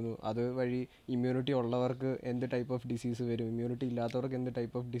കയറ്റി വിടുന്നു, അത് വഴി ഇമ്മ്യൂണിറ്റി ഉള്ളവർക്ക് എന്ത് ടൈപ്പ് ഓഫ് ഡിസീസ് വരും, ഇമ്മ്യൂണിറ്റി ഇല്ലാത്തവർക്ക് എന്ത്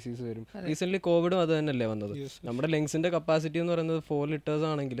ടൈപ്പ് ഓഫ് ഡിസീസ് വരും. റീസെൻ്റ്ലി കോവിഡും അത് തന്നെയല്ലേ വന്നത്. നമ്മുടെ ലങ്സിൻ്റെ കപ്പാസിറ്റി എന്ന് പറയുന്നത് 4 ലിറ്റേഴ്സ്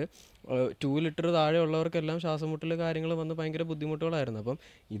ആണെങ്കിൽ 2 ലിറ്റർ താഴെ ഉള്ളവർക്കെല്ലാം ശ്വാസമുട്ടൽ കാര്യങ്ങൾ വന്ന് ഭയങ്കര ബുദ്ധിമുട്ടുകളായിരുന്നു. അപ്പം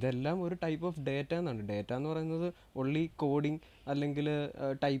ഇതെല്ലാം ഒരു ടൈപ്പ് ഓഫ് ഡേറ്റ എന്നാണ്. ഡേറ്റ എന്ന് പറയുന്നത് ഒൺലി കോഡിങ് അല്ലെങ്കിൽ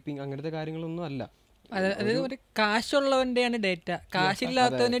ടൈപ്പിംഗ് അങ്ങനത്തെ കാര്യങ്ങളൊന്നും അല്ല. അതായത് ഒരു കാശുള്ളവന്റെയാണ് ഡേറ്റ,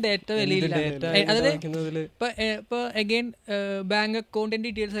 കാശില്ലാത്തവന് ഡേറ്റ വിലയില്ല. അതായത് ഇപ്പൊ അഗൈൻ ബാങ്ക് അക്കൗണ്ടിന്റെ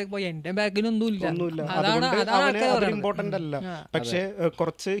ഡീറ്റെയിൽസ് ഒക്കെ പോയി എന്റെ ബാങ്കിലൊന്നും ഇല്ല, അതാണ് ഇമ്പോർട്ടന്റ് അല്ല. പക്ഷെ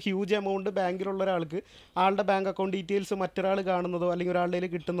കുറച്ച് ഹ്യൂജ് എമൗണ്ട് ബാങ്കിലുള്ള ഒരാൾക്ക് ആളുടെ ബാങ്ക് അക്കൗണ്ട് ഡീറ്റെയിൽസ് മറ്റൊരാൾ കാണുന്നതോ അല്ലെങ്കിൽ ഒരാളുടെ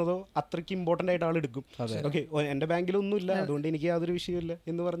കിട്ടുന്നതോ അത്രയ്ക്ക് ഇമ്പോർട്ടന്റ് ആയിട്ട് ആൾ എടുക്കും. ഓക്കെ, എന്റെ ബാങ്കിലൊന്നും ഇല്ല, അതുകൊണ്ട് എനിക്ക് യാതൊരു വിഷയമില്ല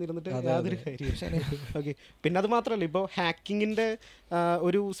എന്ന് പറഞ്ഞിരുന്നിട്ട് യാതൊരു കാര്യം. ഓക്കെ, പിന്നെ അത് മാത്രമല്ല, ഇപ്പോൾ ഹാക്കിങ്ങിന്റെ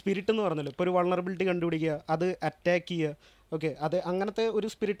ഒരു സ്പിരിറ്റ് എന്ന് പറഞ്ഞല്ലോ, ഇപ്പോൾ ഒരു വൾണറബിലിറ്റി കണ്ടുപിടിക്കുക, അത് അറ്റാക്ക് ചെയ്യുക, ഓക്കെ, അത് അങ്ങനത്തെ ഒരു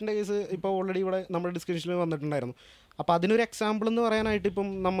സ്പിരിറ്റിൻ്റെ കേസ് ഇപ്പോൾ ഓൾറെഡി ഇവിടെ നമ്മുടെ ഡിസ്കഷനിൽ വന്നിട്ടുണ്ടായിരുന്നു. അപ്പോൾ അതിനൊരു എക്സാമ്പിൾ എന്ന് പറയാനായിട്ട് ഇപ്പം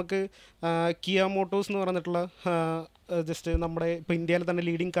നമുക്ക് കിയ മോട്ടോഴ്സ് എന്ന് പറഞ്ഞിട്ടുള്ള ജസ്റ്റ് നമ്മുടെ ഇപ്പോൾ ഇന്ത്യയിൽ തന്നെ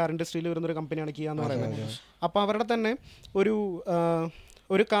ലീഡിങ് കാർ ഇൻഡസ്ട്രിയിൽ വരുന്നൊരു കമ്പനിയാണ് കിയ എന്ന് പറയുന്നത്. അപ്പോൾ അവരുടെ തന്നെ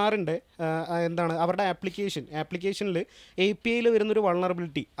ഒരു കാറിൻ്റെ എന്താണ് അവരുടെ ആപ്ലിക്കേഷനിൽ APIയിൽ വരുന്നൊരു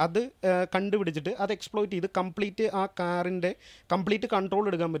വൾണറബിലിറ്റി അത് കണ്ടുപിടിച്ചിട്ട് അത് എക്സ്പ്ലോയിറ്റ് ചെയ്ത് കംപ്ലീറ്റ് ആ കാറിൻ്റെ കംപ്ലീറ്റ് കൺട്രോൾ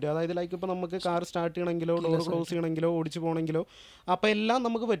എടുക്കാൻ പറ്റും. അതായത് ലൈക്ക് ഇപ്പോൾ നമുക്ക് കാർ സ്റ്റാർട്ട് ചെയ്യണമെങ്കിലോ ഡോർ ക്ലോസ് ചെയ്യണമെങ്കിലോ ഓടിച്ചു പോകണമെങ്കിലോ അപ്പോൾ എല്ലാം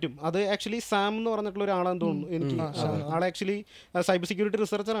നമുക്ക് പറ്റും. അത് ആക്ച്വലി സാം എന്ന് പറഞ്ഞിട്ടുള്ള ഒരാളാണെന്ന് തോന്നുന്നു എനിക്ക്. ആൾ ആക്ച്വലി സൈബർ സെക്യൂരിറ്റി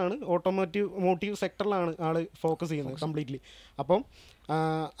റിസർച്ചറാണ്, മോട്ടീവ് സെക്ടറിലാണ് ആൾ ഫോക്കസ് ചെയ്യുന്നത് കംപ്ലീറ്റ്ലി. അപ്പം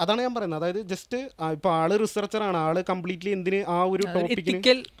അതാണ് ഞാൻ പറയുന്നത്. അതായത് ജസ്റ്റ് ഇപ്പോൾ ആള് റിസർച്ചറാണ്, ആള് കംപ്ലീറ്റ്ലി എന്തിന് ആ ഒരു ടോപ്പിക്കിന്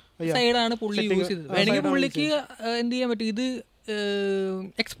സൈഡാണ് പുള്ളി യൂസ് ചെയ്തത്. വേണമെങ്കിൽ പുള്ളിക്ക് എന്ത് ചെയ്യാൻ പറ്റും, ഇത്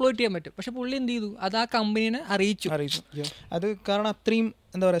എക്സ്പ്ലോയിറ്റ് ചെയ്യാൻ പറ്റും. പക്ഷെ പുള്ളി എന്ത് ചെയ്തു, അത് ആ കമ്പനീനെ അറിയിച്ചു. അത് കാരണം അത്രയും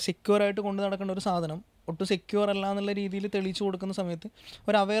എന്താ പറയുക സെക്യൂർ ആയിട്ട് കൊണ്ട് നടക്കേണ്ട ഒരു സാധനം ഒട്ടും സെക്യൂർ അല്ല എന്നുള്ള രീതിയിൽ തെളിയിച്ചു കൊടുക്കുന്ന സമയത്ത്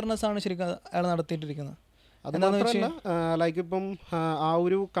ഒരു അവയർനെസ് ആണ് ശരിക്കും അയാൾ നടത്തിയിട്ടിരിക്കുന്നത്. അത് മാത്രമല്ല ലൈക്ക് ഇപ്പം ആ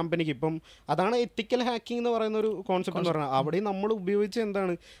ഒരു കമ്പനിക്ക് ഇപ്പം അതാണ് എത്തിക്കൽ ഹാക്കിംഗ് എന്ന് പറയുന്ന ഒരു കോൺസെപ്റ്റ് എന്ന് പറഞ്ഞാൽ അവിടെ നമ്മൾ ഉപയോഗിച്ച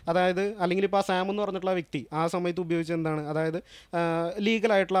എന്താണ്, അതായത് അല്ലെങ്കിൽ ഇപ്പോൾ ആ സാം എന്ന് പറഞ്ഞിട്ടുള്ള വ്യക്തി ആ സമയത്ത് ഉപയോഗിച്ച എന്താണ്, അതായത്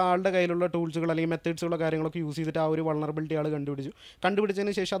ലീഗലായിട്ടുള്ള ആളുടെ കയ്യിലുള്ള ടൂൾസുകൾ അല്ലെങ്കിൽ മെത്തേഡ്സുള്ള കാര്യങ്ങളൊക്കെ യൂസ് ചെയ്തിട്ട് ആ ഒരു വൾണറബിലിറ്റി ആൾ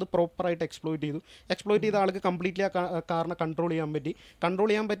കണ്ടുപിടിച്ചതിന് ശേഷം അത് പ്രോപ്പറായിട്ട് എക്സ്പ്ലോയിറ്റ് ചെയ്ത ആൾക്ക് കംപ്ലീറ്റ്ലി ആ കാറിനെ കൺട്രോൾ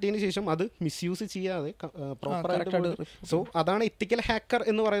ചെയ്യാൻ പറ്റിയതിന് ശേഷം അത് മിസ്യൂസ് ചെയ്യാതെ പ്രോപ്പറായിട്ട്. സോ അതാണ് എത്തിക്കൽ ഹാക്കർ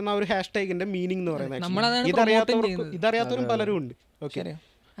എന്ന് പറയുന്ന ഒരു ഹാഷ്ടാഗിന്റെ മീനിങ് എന്ന് പറയുന്നത്. ഇതറിയാത്തവരും പലരും ഉണ്ട്. ഓക്കെ,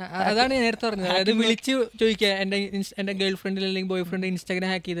 അതാണ് ഞാൻ നേരത്തെ പറഞ്ഞത്. അതായത് വിളിച്ച് ചോദിക്കുക, എൻ്റെ ഗേൾ ഫ്രണ്ടിൽ അല്ലെങ്കിൽ ബോയ് ഫ്രണ്ട് ഇൻസ്റ്റാഗ്രാം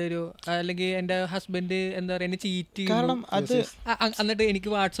ഹാക്ക് ചെയ്ത് തരുമോ, അല്ലെങ്കിൽ എൻ്റെ ഹസ്ബൻഡ് എന്താ പറയുക എന്നെ ചീറ്റ് എന്നിട്ട്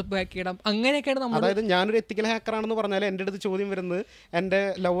എനിക്ക് വാട്സപ്പ് ഹാക്ക് ചെയ്യണം, അങ്ങനെയൊക്കെയാണ് നമ്മൾ. അതായത് ഞാനൊരു എത്തിക്കൽ ഹാക്കർ ആണെന്ന് പറഞ്ഞാൽ എൻ്റെ അടുത്ത് ചോദ്യം വരുന്നത് എൻ്റെ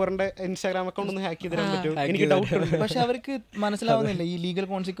ലവറിന്റെ ഇൻസ്റ്റാഗ്രാം അക്കൗണ്ട് ഒന്ന് ഹാക്ക് ചെയ്ത് തരാൻ പറ്റുമോ, എനിക്ക് ഡൗട്ട് ഉണ്ട്. പക്ഷെ അവർക്ക് മനസ്സിലാവുന്നില്ല ഈ ലീഗൽ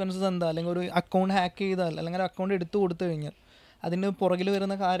കോൺസിക്വൻസസ് എന്താ, അല്ലെങ്കിൽ ഒരു അക്കൗണ്ട് ഹാക്ക് ചെയ്താൽ അല്ലെങ്കിൽ അക്കൗണ്ട് എടുത്തു കൊടുത്തു കഴിഞ്ഞാൽ അതിന് പുറകിൽ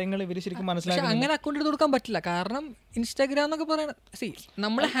വരുന്ന കാര്യങ്ങൾ ഇവർ ശരിക്കും മനസ്സിലാക്കി. അങ്ങനെ അക്കൗണ്ട് എടുത്ത് കൊടുക്കാൻ പറ്റില്ല. കാരണം ഇൻസ്റ്റാഗ്രാം എന്നൊക്കെ പറയുന്നത്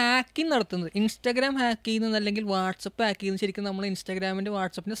നമ്മൾ ഹാക്കിങ് നടത്തുന്നത്, ഇൻസ്റ്റാഗ്രാം ഹാക്ക് ചെയ്യുന്നത് അല്ലെങ്കിൽ വാട്സപ്പ് ഹാക്ക് ചെയ്യുന്നത് ശരിക്കും നമ്മൾ ഇൻസ്റ്റാഗ്രാമിൻ്റെ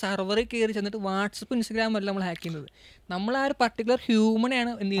വാട്സപ്പിൻ്റെ സെർവറിൽ കയറി ചെന്നിട്ട് വാട്സപ്പ് ഇൻസ്റ്റാഗ്രാം അല്ല നമ്മൾ ഹാക്ക് ചെയ്യുന്നത്. നമ്മൾ ആ ഒരു പർട്ടിക്കുലർ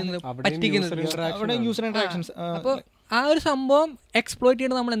ഹ്യൂമനെയാണ് എന്ത് ചെയ്യുന്നത്, പറ്റിക്കുന്നത്. അപ്പോൾ ആ ഒരു സംഭവം എക്സ്പ്ലോയിറ്റ്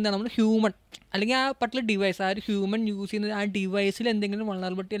ചെയ്യുന്നത് നമ്മൾ എന്താണ്, നമ്മൾ ഹ്യൂമൻ അല്ലെങ്കിൽ ആ പർട്ടിക്കുലർ ഡിവൈസ്, ആ ഒരു ഹ്യൂമൻ യൂസ് ചെയ്യുന്നത് ആ ഡിവൈസിൽ എന്തെങ്കിലും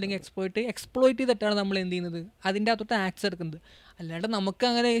വൾണറബിലിറ്റി അല്ലെങ്കിൽ എക്സ്പ്ലോയിറ്റ് ചെയ്തിട്ടാണ് നമ്മൾ എന്ത് ചെയ്യുന്നത്, അതിൻ്റെ അകത്തോട്ട് ആക്സസ് എടുക്കുന്നത്. അല്ലാണ്ട് നമുക്ക്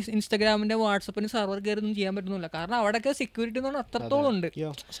അങ്ങനെ ഇൻസ്റ്റാഗ്രാമിൻ്റെ വാട്സപ്പിന് സെർവർ കയറി ഒന്നും ചെയ്യാൻ പറ്റുന്നില്ല. കാരണം അവിടെയൊക്കെ സെക്യൂരിറ്റി എന്ന് പറഞ്ഞാൽ അത്രത്തോളം ഉണ്ട്.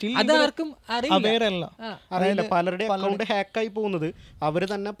 അതാർക്കും അറിയില്ല. പലരുടെ അക്കൗണ്ട് ഹാക്കായി പോകുന്നത് അവർ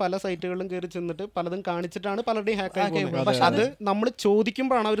തന്നെ പല സൈറ്റുകളിലും കയറി ചെന്നിട്ട് പലതും കാണിച്ചിട്ടാണ് പലരുടെയും ഹാക്കായി പോകുന്നത്. പക്ഷെ അത് നമ്മൾ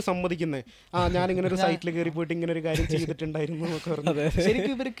ചോദിക്കുമ്പോഴാണ് അവർ സമ്മതിക്കുന്നത്, ഞാനിങ്ങനെ ഒരു സൈറ്റിൽ കയറി പോയിട്ട് ഇങ്ങനെ ഒരു കാര്യം ചെയ്തിട്ടുണ്ടായിരുന്നു എന്നൊക്കെ പറഞ്ഞത്.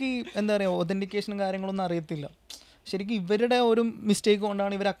 ശരിക്കും ഇവർക്ക് എന്താ പറയുക ഒതന്റിക്കേഷനും കാര്യങ്ങളൊന്നും അറിയത്തില്ല. ശരിക്കും ഇവരുടെ ഒരു മിസ്റ്റേക്ക്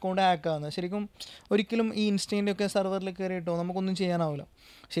കൊണ്ടാണ് ഇവർ അക്കൗണ്ട് ഹാക്ക് ആകുന്നത്. ശരിക്കും ഒരിക്കലും ഈ ഇൻസ്റ്റൻ്റെ ഒക്കെ സെർവറിൽ കയറിയിട്ടോ നമുക്കൊന്നും ചെയ്യാനാവില്ല.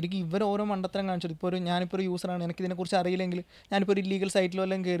 ശരിക്കും ഇവർ ഓരോ മണ്ടത്തരം കാണിച്ചത്. ഇപ്പോൾ ഞാനിപ്പോൾ ഒരു യൂസറാണ്, എനിക്ക് ഇതിനെക്കുറിച്ച് അറിയില്ലെങ്കിൽ ഞാനിപ്പോൾ ഒരു ഇല്ലീഗൽ സൈറ്റിലോ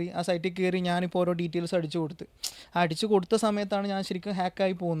എല്ലാം കയറി ആ സൈറ്റിൽ കയറി ഞാനിപ്പോൾ ഓരോ ഡീറ്റെയിൽസ് അടിച്ചു കൊടുത്ത സമയത്താണ് ഞാൻ ശരിക്കും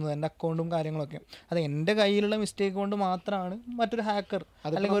ഹാക്കായി പോകുന്നത്, എൻ്റെ അക്കൗണ്ടും കാര്യങ്ങളൊക്കെ. അത് എൻ്റെ കയ്യിലുള്ള മിസ്റ്റേക്ക് കൊണ്ട് മാത്രമാണ് മറ്റൊരു ഹാക്കർ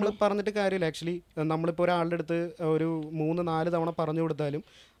അല്ലെങ്കിൽ ഒരു പറഞ്ഞിട്ട് കാര്യമില്ല. ആക്ച്വലി നമ്മളിപ്പോൾ ഒരാളുടെ അടുത്ത് ഒരു 3-4 തവണ പറഞ്ഞു കൊടുത്താലും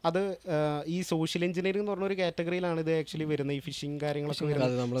അത് ഈ സോഷ്യൽ എഞ്ചിനീയറിംഗ് എന്ന് പറഞ്ഞൊരു കാറ്റഗറിയിലാണ് ഇത് ആക്ച്വലി വരുന്നത്. ഈ ഫിഷിംഗ് കാര്യങ്ങളൊക്കെ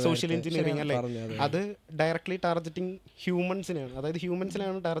വരുന്നത് സോഷ്യൽ എഞ്ചിനീയറിംഗ് അല്ലേ. അത് ഡയറക്ട്ലി ടാർഗറ്റിംഗ് ഹ്യൂമൻസിനെയാണ്, അതായത്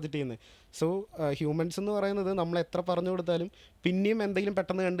ഹ്യൂമൻസിനെയാണ് ടാർഗറ്റ് ചെയ്യുന്നത്. സോ ഹ്യൂമൻസ് എന്ന് പറയുന്നത് നമ്മൾ എത്ര പറഞ്ഞു കൊടുത്താലും പിന്നെയും എന്തെങ്കിലും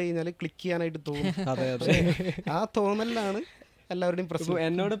പെട്ടെന്ന് കണ്ടു കഴിഞ്ഞാൽ ക്ലിക്ക് ചെയ്യാനായിട്ട് തോന്നും. ആ തോന്നലാണ് എല്ലാവരുടെയും പ്രശ്നം.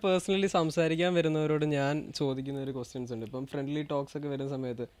 എന്നോട് പേഴ്സണലി സംസാരിക്കാൻ വരുന്നവരോട് ഞാൻ ചോദിക്കുന്ന ഒരു ക്വസ്റ്റ്യൻസ് ഉണ്ട്. ഇപ്പം ഫ്രണ്ട്ലി ടോക്സ് ഒക്കെ വരുന്ന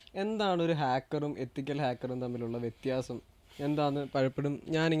സമയത്ത് എന്താണ് ഒരു ഹാക്കറും എത്തിക്കൽ ഹാക്കറും തമ്മിലുള്ള വ്യത്യാസം എന്താണെന്ന് പലപ്പോഴും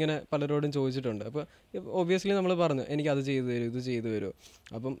ഞാനിങ്ങനെ പലരോടും ചോദിച്ചിട്ടുണ്ട്. അപ്പോൾ ഒബ്വിയസ്ലി നമ്മൾ പറഞ്ഞു എനിക്കത് ചെയ്തു തരും ഇത് ചെയ്തു തരുമോ.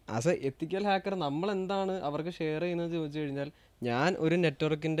 അപ്പം ആസ് എ എത്തിക്കൽ ഹാക്കർ നമ്മളെന്താണ് അവർക്ക് ഷെയർ ചെയ്യുന്നത് ചോദിച്ചു കഴിഞ്ഞാൽ, ഞാൻ ഒരു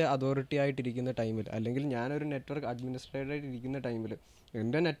നെറ്റ്വർക്കിൻ്റെ അതോറിറ്റി ആയിട്ടിരിക്കുന്ന ടൈമിൽ അല്ലെങ്കിൽ ഞാനൊരു നെറ്റ്വർക്ക് അഡ്മിനിസ്ട്രേറ്റർ ആയിട്ടിരിക്കുന്ന ടൈമിൽ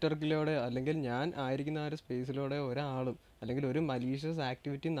എൻ്റെ നെറ്റ്വർക്കിലൂടെ അല്ലെങ്കിൽ ഞാൻ ആയിരിക്കുന്ന ആ ഒരു സ്പേസിലൂടെ ഒരാളും അല്ലെങ്കിൽ ഒരു മലീഷ്യസ്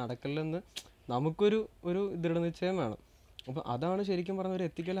ആക്ടിവിറ്റി നടക്കില്ലെന്ന് നമുക്കൊരു ദൃഢനിശ്ചയം വേണം. അപ്പോൾ അതാണ് ശരിക്കും പറഞ്ഞ ഒരു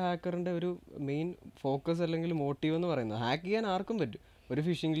എത്തിക്കൽ ഹാക്കറിൻ്റെ ഒരു മെയിൻ ഫോക്കസ് അല്ലെങ്കിൽ മോട്ടീവ് എന്ന് പറയുന്നത്. ഹാക്ക് ചെയ്യാൻ ആർക്കും പറ്റും, ഒരു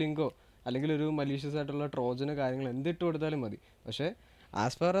ഫിഷിംഗ് ലിങ്കോ അല്ലെങ്കിൽ ഒരു മലീഷ്യസ് ആയിട്ടുള്ള ട്രോജനോ കാര്യങ്ങൾ എന്തിട്ട് കൊടുത്താലും മതി. പക്ഷേ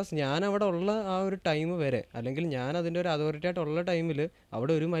ആസ് ഫാർ ആസ് ഞാൻ അവിടെ ഉള്ള ആ ഒരു ടൈം വരെ അല്ലെങ്കിൽ ഞാൻ അതിൻ്റെ ഒരു അതോറിറ്റി ആയിട്ടുള്ള ടൈമിൽ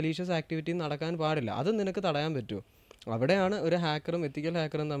അവിടെ ഒരു മലീഷ്യസ് ആക്ടിവിറ്റി നടക്കാൻ പാടില്ല. അത് നിനക്ക് തടയാൻ പറ്റുമോ? അവിടെയാണ് ഒരു ഹാക്കറും എത്തിക്കൽ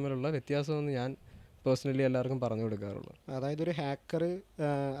ഹാക്കറും തമ്മിലുള്ള വ്യത്യാസമെന്ന് ഞാൻ പേഴ്സണലി എല്ലാവർക്കും പറഞ്ഞു കൊടുക്കാറുള്ളത്. അതായത് ഒരു ഹാക്കർ,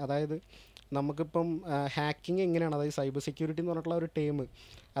 അതായത് നമുക്കിപ്പം ഹാക്കിങ് എങ്ങനെയാണ്, അതായത് സൈബർ സെക്യൂരിറ്റി എന്ന് പറഞ്ഞിട്ടുള്ള ഒരു ടേം,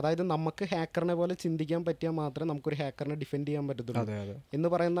 അതായത് നമുക്ക് ഹാക്കറിനെ പോലെ ചിന്തിക്കാൻ പറ്റിയാൽ മാത്രമേ നമുക്കൊരു ഹാക്കറിനെ ഡിഫെൻഡ് ചെയ്യാൻ പറ്റത്തുള്ളൂ എന്ന്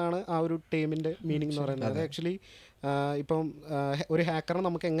പറയുന്നതാണ് ആ ഒരു ടേമിൻ്റെ മീനിങ് എന്ന് പറയുന്നത്. അത് ആക്ച്വലി ഇപ്പം ഒരു ഹാക്കറിനെ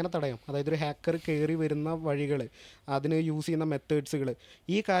നമുക്ക് എങ്ങനെ തടയാം, അതായത് ഒരു ഹാക്കർ കയറി വരുന്ന വഴികൾ, അതിന് യൂസ് ചെയ്യുന്ന മെത്തേഡ്സുകൾ,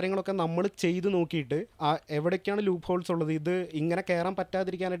 ഈ കാര്യങ്ങളൊക്കെ നമ്മൾ ചെയ്ത് നോക്കിയിട്ട് എവിടേക്കാണ് ലൂപ്പ് ഹോൾസ് ഉള്ളത്, ഇത് ഇങ്ങനെ കയറാൻ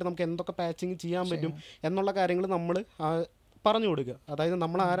പറ്റാതിരിക്കാനായിട്ട് നമുക്ക് എന്തൊക്കെ പാച്ചിങ് ചെയ്യാൻ പറ്റും എന്നുള്ള കാര്യങ്ങൾ നമ്മൾ പറഞ്ഞു കൊടുക്കുക. അതായത്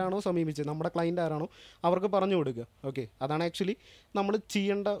നമ്മൾ ആരാണോ സമീപിച്ചത്, നമ്മുടെ ക്ലയൻറ്റ് ആരാണോ അവർക്ക് പറഞ്ഞു കൊടുക്കുക. ഓക്കെ, അതാണ് ആക്ച്വലി നമ്മൾ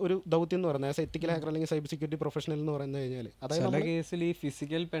ചെയ്യേണ്ട ഒരു ദൗത്യം എന്ന് പറയുന്നത് എത്തിക്കൽ ഹാക്കർ അല്ലെങ്കിൽ സൈബർ സെക്യൂരിറ്റി പ്രൊഫഷണൽ എന്ന് പറഞ്ഞു കഴിഞ്ഞാൽ. അതായത് ചില കേസിൽ ഈ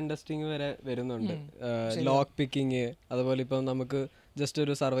ഫിസിക്കൽ പെൻ ടെസ്റ്റിംഗ് വരെ വരുന്നുണ്ട്, ലോക്ക് പിക്കിങ്. അതുപോലെ ഇപ്പം നമുക്ക് ജസ്റ്റ്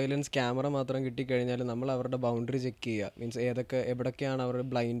ഒരു സർവൈലൻസ് ക്യാമറ മാത്രം കിട്ടിക്കഴിഞ്ഞാൽ നമ്മൾ അവരുടെ ബൗണ്ടറി ചെക്ക് ചെയ്യുക. മീൻസ് എവിടൊക്കെയാണ് അവർ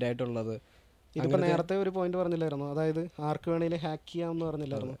ബ്ലൈൻഡ് ആയിട്ടുള്ളത്. ഇതിപ്പോൾ നേരത്തെ ഒരു പോയിന്റ് പറഞ്ഞില്ലായിരുന്നു, അതായത് ആർക്ക് വേണമെങ്കിലും ഹാക്ക് ചെയ്യാമെന്ന്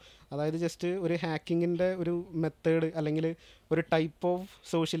പറഞ്ഞില്ലായിരുന്നു. അതായത് ജസ്റ്റ് ഒരു ഹാക്കിങ്ങിൻ്റെ ഒരു മെത്തേഡ് അല്ലെങ്കിൽ ഒരു ടൈപ്പ് ഓഫ്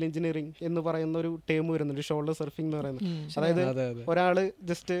സോഷ്യൽ എഞ്ചിനീയറിംഗ് എന്ന് പറയുന്ന ഒരു ടേം വരുന്നുണ്ട്, ഷോൾഡർ സർഫിംഗ് എന്ന് പറയുന്നത്. അതായത് ഒരാൾ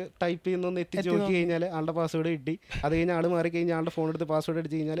ജസ്റ്റ് ടൈപ്പ് ചെയ്യുന്നൊന്ന് എത്തിച്ച് നോക്കി കഴിഞ്ഞാൽ ആളുടെ പാസ്വേഡ് കിട്ടി, അത് കഴിഞ്ഞാൽ ആൾ മാറി കഴിഞ്ഞാൽ ആളുടെ ഫോൺ എടുത്ത് പാസ്വേഡ്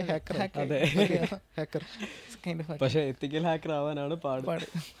അടിച്ച് കഴിഞ്ഞാൽ ഹാക്കർ. പക്ഷേ എത്തിക്കൽ ഹാക്കർ ആവാനാണ് പാട്.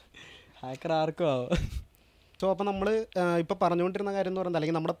 ഹാക്കർ ആർക്കും ആവാം. സോ അപ്പോൾ നമ്മൾ ഇപ്പോൾ പറഞ്ഞുകൊണ്ടിരുന്ന കാര്യം എന്ന് പറയുന്നത്,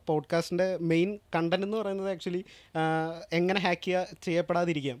 അല്ലെങ്കിൽ നമ്മുടെ പോഡ്കാസ്റ്റിൻ്റെ മെയിൻ കണ്ടന്റ് എന്ന് പറയുന്നത് ആക്ച്വലി എങ്ങനെ ഹാക്ക്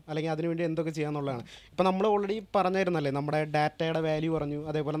ചെയ്യപ്പെടാതിരിക്കാം അല്ലെങ്കിൽ അതിനുവേണ്ടി എന്തൊക്കെ ചെയ്യാന്നുള്ളതാണ്. ഇപ്പോൾ നമ്മൾ ഓൾറെഡി പറഞ്ഞിരുന്നല്ലേ, നമ്മുടെ ഡാറ്റയുടെ വാല്യൂ പറഞ്ഞു,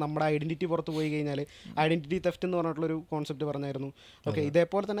 അതേപോലെ നമ്മുടെ ഐഡൻറ്റിറ്റി പുറത്ത് പോയി കഴിഞ്ഞാൽ ഐഡൻറ്റിറ്റി തെഫ്റ്റ് എന്ന് പറഞ്ഞിട്ടുള്ളൊരു കോൺസെപ്റ്റ് പറഞ്ഞായിരുന്നു. ഓക്കെ,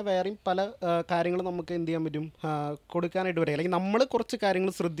 ഇതേപോലെ തന്നെ വേറെയും പല കാര്യങ്ങൾ നമുക്ക് എന്ത് ചെയ്യാൻ പറ്റും, കൊടുക്കാനായിട്ട് വരിക. അല്ലെങ്കിൽ നമ്മൾ കുറച്ച്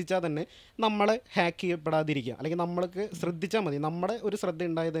കാര്യങ്ങൾ ശ്രദ്ധിച്ചാൽ തന്നെ നമ്മളെ ഹാക്ക് ചെയ്യപ്പെടാതിരിക്കുക, അല്ലെങ്കിൽ നമ്മൾക്ക് ശ്രദ്ധിച്ചാൽ മതി, നമ്മുടെ ഒരു ശ്രദ്ധ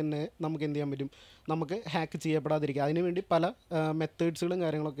ഉണ്ടായത് തന്നെ നമുക്ക് എന്ത് ചെയ്യാൻ പറ്റും, നമുക്ക് ഹാക്ക് ചെയ്യപ്പെടാതിരിക്കുക. അതിനുവേണ്ടി പല മെത്തേഡ്സുകളും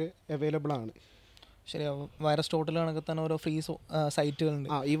കാര്യങ്ങളൊക്കെ അവൈലബിൾ ആണ്. ശരിയാവും. വൈറസ് ടോട്ടലാണെങ്കിൽ തന്നെ ഓരോ ഫ്രീ സൈറ്റുകളുണ്ട്.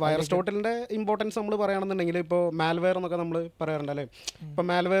 ഈ വൈറസ് ടോട്ടലിൻ്റെ ഇമ്പോർട്ടൻസ് നമ്മൾ പറയുകയാണെന്നുണ്ടെങ്കിൽ, ഇപ്പോൾ മാൽവെയർ എന്നൊക്കെ നമ്മൾ പറയാറുണ്ട് അല്ലേ. ഇപ്പോൾ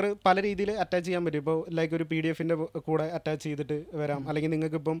മാൽവെയർ പല രീതിയിൽ അറ്റാച്ച് ചെയ്യാൻ പറ്റും. ഇപ്പോൾ ലൈക്ക് ഒരു PDF-ൻ്റെ കൂടെ അറ്റാച്ച് ചെയ്തിട്ട് വരാം. അല്ലെങ്കിൽ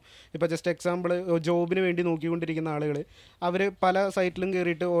നിങ്ങൾക്കിപ്പം ഇപ്പോൾ ജസ്റ്റ് എക്സാമ്പിൾ ജോബിന് വേണ്ടി നോക്കിക്കൊണ്ടിരിക്കുന്ന ആളുകൾ അവർ പല സൈറ്റിലും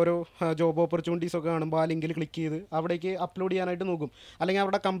കയറിയിട്ട് ഓരോ ജോബ് ഓപ്പർച്യൂണിറ്റീസ് ഒക്കെ കാണുമ്പോൾ ആ ലിങ്കിൽ ക്ലിക്ക് ചെയ്ത് അവിടേക്ക് അപ്ലോഡ് ചെയ്യാനായിട്ട് നോക്കും. അല്ലെങ്കിൽ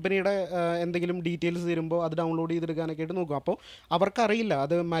അവരുടെ കമ്പനിയുടെ എന്തെങ്കിലും ഡീറ്റെയിൽസ് തരുമ്പോൾ അത് ഡൗൺലോഡ് ചെയ്തെടുക്കാനൊക്കെ ആയിട്ട് നോക്കും. അപ്പോൾ അവർക്കറിയില്ല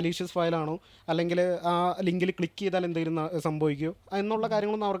അത് മലീഷ്യസ് ഫയലാണോ അല്ലെങ്കിൽ ആ ലിങ്കിൽ ക്ലിക്ക് ചെയ്താൽ എന്തെങ്കിലും സംഭവിക്കുമോ എന്നുള്ള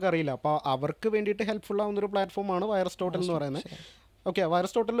കാര്യങ്ങളൊന്നും അവർക്കറിയില്ല. അപ്പോൾ അവർക്ക് വേണ്ടിയിട്ട് ഹെൽപ്ഫുൾ ആവുന്നൊരു പ്ലാറ്റ്ഫോമാണ് വൈറസ് ടോട്ടൽ എന്ന് പറയുന്നത്. ഓക്കെ,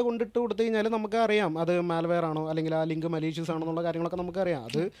 വൈറസ് ടോട്ടലിൽ കൊണ്ടിട്ട് കൊടുത്തു കഴിഞ്ഞാൽ നമുക്ക് അറിയാം അത് മാൽവെയർ ആണോ അല്ലെങ്കിൽ ആ ലിങ്ക് മലീഷ്യസ് ആണോ എന്നുള്ള കാര്യങ്ങളൊക്കെ നമുക്കറിയാം.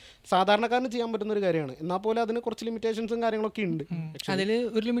 അത് സാധാരണക്കാരന് ചെയ്യാൻ പറ്റുന്ന ഒരു കാര്യമാണ്. എന്നാൽ പോലും അതിന് കുറച്ച് ലിമിറ്റേഷൻസും കാര്യങ്ങളൊക്കെ ഉണ്ട്. അതിൽ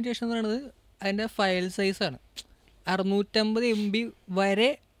ഒരു ലിമിറ്റേഷൻ എന്ന് പറയുന്നത് അതിൻ്റെ ഫയൽ സൈസാണ്. 650 MB വരെ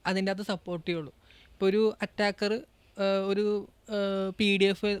അതിൻ്റെ അകത്ത് സപ്പോർട്ട് ചെയ്യുള്ളൂ. ഇപ്പോൾ ഒരു അറ്റാക്കർ ഒരു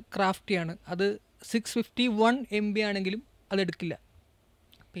PDF ക്രാഫ്റ്റ് ചെയ്യാണ്, അത് 651 MB ആണെങ്കിലും അതെടുക്കില്ല.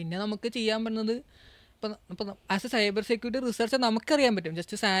 പിന്നെ നമുക്ക് ചെയ്യാൻ പറ്റുന്നത്, ഇപ്പം as A cyber security research നമുക്കറിയാൻ പറ്റും,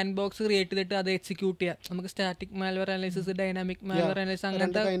 ജസ്റ്റ് സാൻഡ് ബോക്സ് ക്രിയേറ്റ് ചെയ്തിട്ട് അത് എക്സിക്യൂട്ട് ചെയ്യാം. നമുക്ക് static malware analysis, dynamic malware analysis,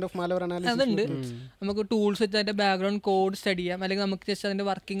 അങ്ങനത്തെ അതുണ്ട്. നമുക്ക് ടൂൾസ് വെച്ച് അതിൻ്റെ ബാക്ക്ഗ്രൗണ്ട് കോഡ് സ്റ്റഡി ചെയ്യാം. അല്ലെങ്കിൽ നമുക്ക് ജസ്റ്റ് അതിൻ്റെ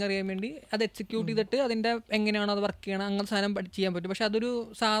വർക്കിംഗ് അറിയാൻ വേണ്ടി അത് എക്സിക്യൂട്ട് ചെയ്തിട്ട് അതിൻ്റെ എങ്ങനെയാണോ അത് വർക്ക് ചെയ്യണം അങ്ങനത്തെ സാധനം ചെയ്യാൻ പറ്റും. പക്ഷെ അതൊരു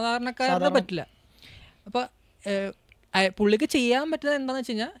സാധാരണക്കാരന് പറ്റില്ല. അപ്പോൾ പുള്ളിക്ക് ചെയ്യാൻ പറ്റുന്നത് എന്താണെന്ന്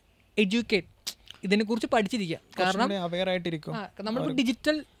വെച്ച് കഴിഞ്ഞാൽ എഡ്യൂക്കേറ്റ്, ഇതിനെക്കുറിച്ച് പഠിച്ചിരിക്കുക. കാരണം നമ്മളിപ്പോൾ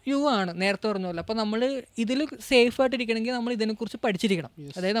ഡിജിറ്റൽ യുഗം ആണ്, നേരത്തെ പറഞ്ഞല്ലോ. അപ്പോൾ നമ്മൾ ഇതിൽ സേഫ് ആയിട്ടിരിക്കണമെങ്കിൽ നമ്മൾ ഇതിനെക്കുറിച്ച് പഠിച്ചിരിക്കണം.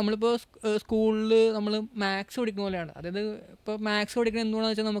 അതായത് നമ്മളിപ്പോൾ സ്കൂളിൽ നമ്മൾ മാത്സ് പഠിക്കുന്ന പോലെയാണ്. അതായത് ഇപ്പോൾ മാത്സ് പഠിക്കണം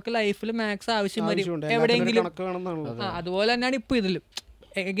എന്തുകൊണ്ടാണെന്ന് വെച്ചാൽ നമുക്ക് ലൈഫിൽ മാത്സ് ആവശ്യം വരും എവിടെയെങ്കിലും. അതുപോലെ തന്നെയാണ് ഇപ്പോൾ ഇതിലും.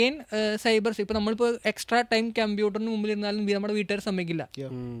 അഗെയിൻ സൈബർ, ഇപ്പോൾ നമ്മളിപ്പോൾ എക്സ്ട്രാ ടൈം കമ്പ്യൂട്ടറിന് മുമ്പിൽ ഇരുന്നാലും നമ്മുടെ വീട്ടുകാർ സമ്മതിക്കില്ല.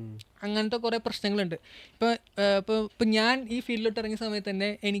 അങ്ങനത്തെ കുറേ പ്രശ്നങ്ങളുണ്ട്. ഇപ്പോൾ ഞാൻ ഈ ഫീൽഡിലോട്ട് ഇറങ്ങിയ സമയത്ത് തന്നെ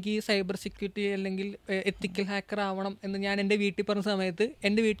എനിക്ക് സൈബർ സെക്യൂരിറ്റി അല്ലെങ്കിൽ എത്തിക്കൽ ഹാക്കർ ആവണം എന്ന് ഞാൻ എൻ്റെ വീട്ടിൽ പറഞ്ഞ സമയത്ത്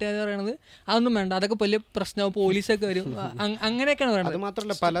എൻ്റെ വീട്ടുകാർ പറയണത് അതൊന്നും വേണ്ട, അതൊക്കെ വലിയ പ്രശ്നമാവും, പോലീസൊക്കെ വരും, അങ്ങനെയൊക്കെയാണ് പറയുന്നത്. അത്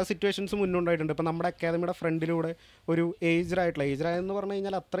മാത്രമല്ല പല സിറ്റുവേഷൻസും മുന്നുണ്ടായിട്ടുണ്ട്. ഇപ്പോൾ നമ്മുടെ അക്കാദമിയുടെ ഫ്രണ്ടിലൂടെ ഒരു ഏജായെന്ന് പറഞ്ഞു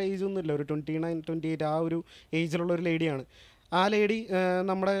കഴിഞ്ഞാൽ അത്ര ഏജ് ഒന്നുമില്ല, ഒരു 29, 28 ആ ഒരു ഏജിലുള്ള ഒരു ലേഡിയാണ്. ആ ലേഡി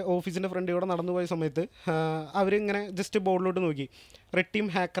നമ്മുടെ ഓഫീസിൻ്റെ ഫ്രണ്ടിലൂടെ നടന്നു പോയ സമയത്ത് അവരിങ്ങനെ ജസ്റ്റ് ബോർഡിലോട്ട് നോക്കി, റെഡ്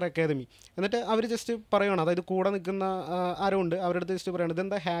ഹാക്കർ അക്കാദമി. എന്നിട്ട് അവർ ജസ്റ്റ് പറയുകയാണ്, അതായത് കൂടെ നിൽക്കുന്ന ആരോ ഉണ്ട്, അവരുടെ അടുത്ത് ജസ്റ്റ് പറയുകയാണ്,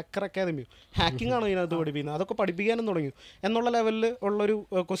 ഇതെന്താ ഹാക്കർ അക്കാദമിയോ, ഹാക്കിംഗ് ആണോ ഇതിനകത്ത് പഠിപ്പിക്കുന്നത്, അതൊക്കെ പഠിപ്പിക്കാനും തുടങ്ങി എന്നുള്ള ലെവലിൽ ഉള്ളൊരു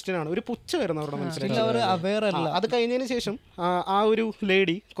ക്വസ്റ്റ്യനാണ്. ഒരു പുച്ഛ വരുന്നത് അവരുടെ മനസ്സിലായി. അത് കഴിഞ്ഞതിന് ശേഷം ആ ഒരു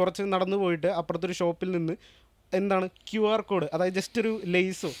ലേഡി കുറച്ച് നടന്നു പോയിട്ട് അപ്പുറത്തൊരു ഷോപ്പിൽ നിന്ന് എന്താണ് QR കോഡ്, അതായത് ജസ്റ്റ് ഒരു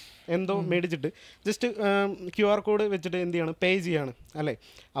ലേസോ എന്തോ മേടിച്ചിട്ട് ജസ്റ്റ് QR കോഡ് വെച്ചിട്ട് എന്ത് ചെയ്യാണ്, പേ ചെയ്യാണ് അല്ലേ.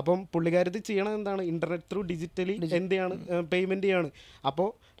 അപ്പം പുള്ളിക്കാരത്ത് ചെയ്യണത് എന്താണ്, ഇൻ്റർനെറ്റ് ത്രൂ ഡിജിറ്റലി എന്ത് ചെയ്യാണ്, പേയ്മെൻറ്റ് ചെയ്യാണ്. അപ്പോൾ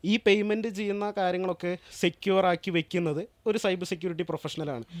ഈ പേയ്മെൻറ്റ് ചെയ്യുന്ന കാര്യങ്ങളൊക്കെ സെക്യൂർ ആക്കി വെക്കുന്നത് ഒരു സൈബർ സെക്യൂരിറ്റി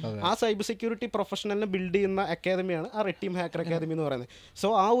പ്രൊഫഷണലാണ്. ആ സൈബർ സെക്യൂരിറ്റി പ്രൊഫഷണലിനെ ബിൽഡ് ചെയ്യുന്ന അക്കാദമിയാണ് ആ റെഡ് ഹാക്കർ അക്കാദമി എന്ന് പറയുന്നത്. സോ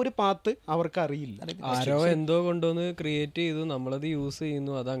ആ ഒരു പാത്ത് അവർക്ക് അറിയില്ല. ആരോ എന്തോ കൊണ്ടുവന്ന് ക്രിയേറ്റ് ചെയ്തു, നമ്മളത് യൂസ്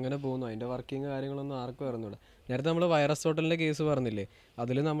ചെയ്യുന്നു, അതങ്ങനെ പോകുന്നു. അതിൻ്റെ വർക്കിംഗ് കാര്യങ്ങളൊന്നും ആർക്കും അറിഞ്ഞൂടാ. നേരത്തെ നമ്മൾ വൈറസ് ടോട്ടലിൻ്റെ കേസ് പറഞ്ഞില്ലേ,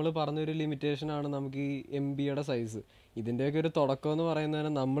 അതിൽ നമ്മൾ പറഞ്ഞൊരു ലിമിറ്റേഷനാണ് നമുക്ക് ഈ MB-യുടെ സൈസ്. ഇതിൻ്റെയൊക്കെ ഒരു തുടക്കം എന്ന് പറയുന്നതിന്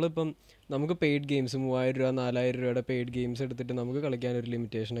നമ്മളിപ്പം നമുക്ക് പെയ്ഡ് ഗെയിംസ് 3000 രൂപ 4000 രൂപയുടെ പെയ്ഡ് ഗെയിംസ് എടുത്തിട്ട് നമുക്ക് കളിക്കാനൊരു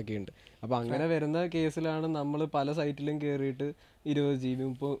ലിമിറ്റേഷനൊക്കെ ഉണ്ട്. അപ്പോൾ അങ്ങനെ വരുന്ന കേസിലാണ് നമ്മൾ പല സൈറ്റിലും കയറിയിട്ട് 20 GB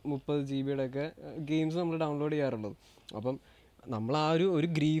 30 GB ഒക്കെ ഗെയിംസ് നമ്മൾ ഡൗൺലോഡ് ചെയ്യാറുള്ളത്. അപ്പം നമ്മൾ ആ ഒരു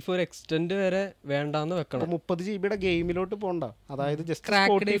ഗ്രീഫ് ഒരു എക്സ്റ്റെന്റ് വരെ വേണ്ടാന്ന് വെക്കണം. 30 GB ഗെയിമിലോട്ട് പോകണ്ട. അതായത് ജസ്റ്റ്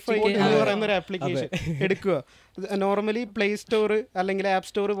Cracked സ്പോട്ടിഫൈ എന്ന് പറയുന്ന ഒരു ആപ്ലിക്കേഷൻ എടുക്കുക. നോർമലി പ്ലേ സ്റ്റോർ അല്ലെങ്കിൽ ആപ്പ്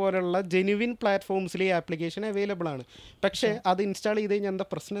സ്റ്റോർ പോലുള്ള ജെനുവിൻ പ്ലാറ്റ്ഫോംസിൽ ഈ ആപ്ലിക്കേഷൻ അവൈലബിൾ ആണ്. പക്ഷേ അത് ഇൻസ്റ്റാൾ ചെയ്ത് കഴിഞ്ഞാൽ എന്താ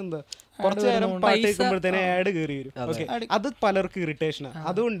പ്രശ്നം? എന്താ, കുറച്ച് നേരം പാട്ട് കേൾക്കുമ്പോഴത്തേനെ ആഡ് കയറി വരും. ഓക്കെ, അത് പലർക്കും ഇറിറ്റേഷനാണ്.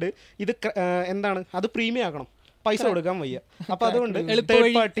 അതുകൊണ്ട് ഇത് എന്താണ്, അത് പ്രീമിയം ആക്കണം, പൈസ കൊടുക്കാൻ വയ്യ. അപ്പോൾ അതുകൊണ്ട്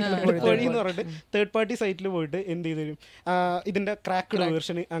തേർഡ് പാർട്ടി വഴി എന്ന് പറഞ്ഞിട്ട് തേർഡ് പാർട്ടി സൈറ്റിൽ പോയിട്ട് എന്ത് ചെയ്ത് തരും, ഇതിൻ്റെ ക്രാക്ക്ഡ്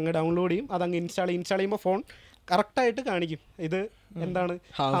വേർഷൻ അങ്ങ് ഡൗൺലോഡ് ചെയ്യും. അതങ്ങ് ഇൻസ്റ്റാൾ ചെയ്യുമ്പോൾ ഫോൺ കറക്റ്റായിട്ട് കാണിക്കും ഇത് എന്താണ്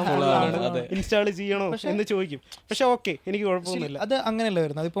ഹാർംഫുൾ ആണ്, ഇൻസ്റ്റാൾ ചെയ്യണോ എന്ന് ചോദിക്കും. പക്ഷെ ഓക്കെ, എനിക്ക് കുഴപ്പമൊന്നുമില്ല. അത് അങ്ങനെയല്ല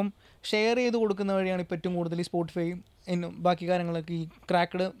വരുന്നത്. അതിപ്പം ഷെയർ ചെയ്ത് കൊടുക്കുന്ന വഴിയാണ് ഇപ്പോൾ ഏറ്റവും കൂടുതൽ ഈ സ്പോട്ടിഫൈയും ബാക്കി കാര്യങ്ങളൊക്കെ ഈ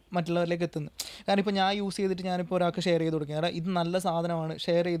ക്രാക്ക്ഡ് മറ്റുള്ളവരിലേക്ക് എത്തുന്നത്. കാരണം ഇപ്പോൾ ഞാൻ യൂസ് ചെയ്തിട്ട് ഞാനിപ്പോൾ ഒരാൾക്ക് ഷെയർ ചെയ്ത് കൊടുക്കുക, കാരണം ഇത് നല്ല സാധനമാണ്,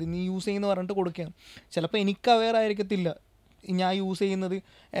 ഷെയർ ചെയ്ത് നീ യൂസ് ചെയ്യുന്ന പറഞ്ഞിട്ട് കൊടുക്കുകയാണ്. ചിലപ്പോൾ എനിക്ക് അവെയർ ആയിരിക്കത്തില്ല ഞാൻ യൂസ് ചെയ്യുന്നത്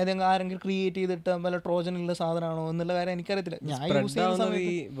ഏതെങ്കിലും ആരെങ്കിലും ക്രിയേറ്റ് ചെയ്തിട്ട് വല്ല ട്രോജനുള്ള സാധനമാണോ എന്നുള്ള കാര്യം എനിക്കറിയത്തില്ല. ഞാൻ യൂസ് ചെയ്യുന്ന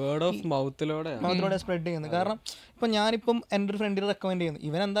സമയത്ത് മൗത്തിലൂടെ സ്പ്രെഡ് ചെയ്യുന്നത്. കാരണം ഇപ്പം ഞാനിപ്പം എൻ്റെ ഒരു ഫ്രണ്ടിന് റെക്കമെൻഡ് ചെയ്യുന്നു,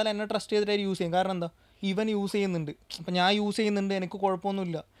 ഇവൻ എന്തായാലും എന്നെ ട്രസ്റ്റ് ചെയ്തിട്ടായിട്ട് യൂസ് ചെയ്യും. കാരണം എന്താ, ഇവൻ യൂസ് ചെയ്യുന്നുണ്ട്, അപ്പം ഞാൻ യൂസ് ചെയ്യുന്നുണ്ട്, എനിക്ക്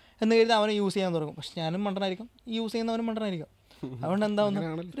കുഴപ്പമൊന്നുമില്ല എന്ന് കരുതി അവനെ യൂസ് ചെയ്യാൻ തുടങ്ങും. പക്ഷെ ഞാനും മണ്ടനായിരിക്കും, യൂസ് ചെയ്യുന്നവനും മണ്ടനായിരിക്കും. അതുകൊണ്ട് എന്താവുന്നു,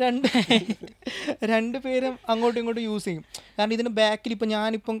 രണ്ട് പേരും അങ്ങോട്ടും ഇങ്ങോട്ടും യൂസ് ചെയ്യും. കാരണം ഇതിന് ബാക്കിൽ ഇപ്പം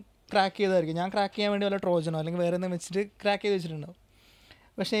ഞാനിപ്പം ക്രാക്ക് ചെയ്തായിരിക്കും, ഞാൻ ക്രാക്ക് ചെയ്യാൻ വേണ്ടി വല്ല ട്രോജനോ അല്ലെങ്കിൽ വേറെ എന്തെങ്കിലും വെച്ചിട്ട് ക്രാക്ക് ചെയ്ത് വെച്ചിട്ടുണ്ടാവും.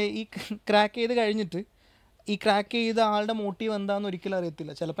 പക്ഷേ ഈ ക്രാക്ക് ചെയ്ത് കഴിഞ്ഞിട്ട് ഈ ക്രാക്ക് ചെയ്ത ആളുടെ മോട്ടീവ് എന്താണെന്ന് ഒരിക്കലും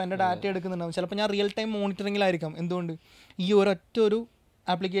അറിയത്തില്ല. ചിലപ്പോൾ എൻ്റെ ഡാറ്റ എടുക്കുന്നുണ്ടാവും, ചിലപ്പോൾ ഞാൻ റിയൽ ടൈം മോണിറ്ററിങ്ങിലായിരിക്കാം. എന്തുകൊണ്ട്, ഈ ഒരു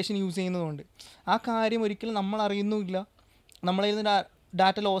ആപ്ലിക്കേഷൻ യൂസ് ചെയ്യുന്നതുകൊണ്ട്. ആ കാര്യം ഒരിക്കലും നമ്മൾ അറിയുന്നുമില്ല, നമ്മളിൽ നിന്ന്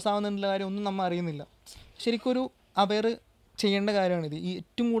ഡാറ്റ ലോസ് ആവുന്നുള്ള കാര്യം ഒന്നും നമ്മൾ അറിയുന്നില്ല. ശരിക്കൊരു അവെയർ ചെയ്യേണ്ട കാര്യമാണിത്. ഈ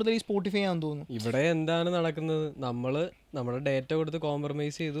ഏറ്റവും കൂടുതൽ ഈ സ്പോട്ടിഫൈ ആണെന്ന് തോന്നുന്നു. ഇവിടെ എന്താണ് നടക്കുന്നത്, നമ്മുടെ ഡേറ്റ കൊടുത്ത്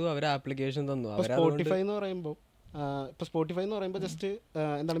കോംപ്രമൈസ് ചെയ്തു, അവർ ആപ്ലിക്കേഷൻ തന്നു. സ്പോട്ടിഫൈ എന്ന് പറയുമ്പോൾ ജസ്റ്റ്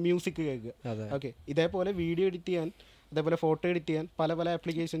എന്താണ്, മ്യൂസിക് കേൾക്കുക. ഓക്കെ, ഇതേപോലെ വീഡിയോ എഡിറ്റ് ചെയ്യാൻ, അതേപോലെ ഫോട്ടോ എഡിറ്റ് ചെയ്യാൻ പല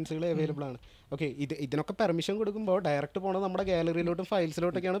ആപ്ലിക്കേഷൻസുകൾ അവൈലബിൾ ആണ്. ഓക്കെ, ഇതിനൊക്കെ പെർമിഷൻ കൊടുക്കുമ്പോൾ ഡയറക്റ്റ് പോണത് നമ്മുടെ ഗാലറിയിലോട്ടും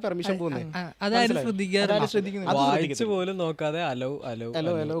ഫയൽസിലോട്ടൊക്കെയാണ് പെർമിഷൻ പോകുന്നത്. പോലും നോക്കാതെ അലോ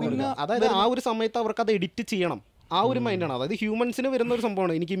അതായത് ആ ഒരു സമയത്ത് അവർക്ക് അത് എഡിറ്റ് ചെയ്യണം, ആ ഒരു മൈൻഡാണ്. അതായത് ഹ്യൂമൻസിന് വരുന്ന ഒരു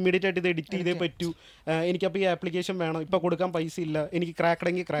സംഭവമാണ്, എനിക്ക് ഇമ്മീഡിയറ്റ് ആയിട്ട് ഇത് എഡിറ്റ് ചെയ്തേ പറ്റൂ, എനിക്കപ്പോൾ ഈ ആപ്ലിക്കേഷൻ വേണം, ഇപ്പോൾ കൊടുക്കാൻ പൈസ ഇല്ല, എനിക്ക്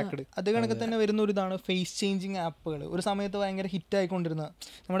ക്രാക്ക്ഡെങ്കിൽ ക്രാക്ക്ഡ്. അത് കണക്ക് തന്നെ വരുന്ന ഒരു ഇതാണ് ഫേസ് ചേഞ്ചിങ് ആപ്പുകൾ. ഒരു സമയത്ത് ഭയങ്കര ഹിറ്റ് ആയിക്കൊണ്ടിരുന്ന,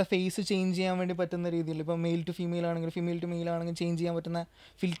 നമ്മുടെ ഫേസ് ചേഞ്ച് ചെയ്യാൻ വേണ്ടി പറ്റുന്ന രീതിയിൽ, ഇപ്പോൾ മെയിൽ ടു ഫീമെയിൽ ആണെങ്കിൽ ഫീമെയിൽ ടു മെയിൽ ആണെങ്കിൽ ചേഞ്ച് ചെയ്യാൻ പറ്റുന്ന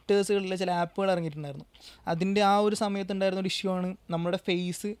ഫിൽറ്റേഴ്സുകളിലെ ചില ആപ്പുകൾ ഇറങ്ങിയിട്ടുണ്ടായിരുന്നു. അതിൻ്റെ ആ ഒരു സമയത്ത് ഉണ്ടായിരുന്ന ഒരു ഇഷ്യൂ ആണ് നമ്മുടെ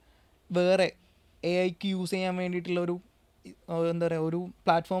ഫേസ് വേറെ AI യൂസ് ചെയ്യാൻ വേണ്ടിയിട്ടുള്ള ഒരു എന്താ പറയുക, ഒരു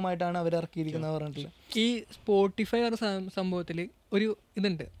പ്ലാറ്റ്ഫോമായിട്ടാണ് അവർ ഇറക്കിയിരിക്കുന്നത് പറഞ്ഞിട്ടില്ല. ഈ സ്പോട്ടിഫൈ എന്ന സംഭവത്തിൽ ഒരു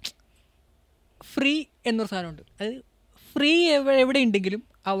ഇതുണ്ട്, ഫ്രീ എന്നൊരു സാധനമുണ്ട്. അത് ഫ്രീ എവിടെ ഉണ്ടെങ്കിലും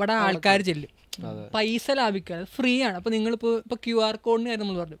അവിടെ ആൾക്കാർ ചെല്ലും, പൈസ ലാഭിക്കുക, ഫ്രീ ആണ്. അപ്പോൾ നിങ്ങളിപ്പോൾ QR കോഡിന് കാര്യം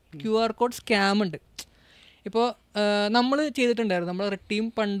നമ്മൾ പറഞ്ഞു, QR കോഡ് സ്കാം ഉണ്ട്. ഇപ്പോൾ നമ്മൾ ചെയ്തിട്ടുണ്ടായിരുന്നു, നമ്മൾ റെഡ്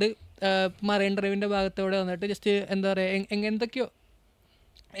പണ്ട് മറൈൻ ഡ്രൈവിൻ്റെ ഭാഗത്തോടെ വന്നിട്ട് ജസ്റ്റ് എന്താ പറയുക, എന്തൊക്കെയോ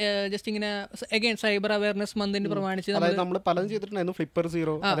ജസ്റ്റ് ഇങ്ങനെ അഗൈൻ സൈബർ അവയർനെസ് മന്തിന് പ്രമാണിച്ച് നമ്മൾ പലതും ചെയ്തിട്ടുണ്ടായിരുന്നു. ഫ്ലിപ്പർ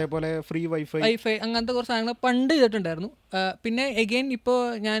സീറോ, അതേപോലെ ഫ്രീ വൈഫൈ അങ്ങനത്തെ കുറച്ച് സാധനങ്ങൾ പണ്ട് ചെയ്തിട്ടുണ്ടായിരുന്നു. പിന്നെ അഗൈൻ ഇപ്പോൾ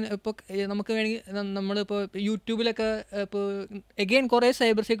നമുക്ക് വേണമെങ്കിൽ നമ്മളിപ്പോൾ യൂട്യൂബിലൊക്കെ ഇപ്പോൾ അഗൈൻ കുറേ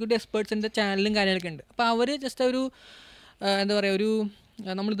സൈബർ സെക്യൂരിറ്റി എക്സ്പേർട്സിൻ്റെ ചാനലും കാര്യങ്ങളൊക്കെ ഉണ്ട്. അപ്പോൾ അവർ ജസ്റ്റ് ഒരു എന്താ പറയുക, ഒരു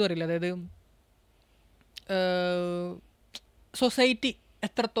നമ്മളിത് പറയില്ല, അതായത് സൊസൈറ്റി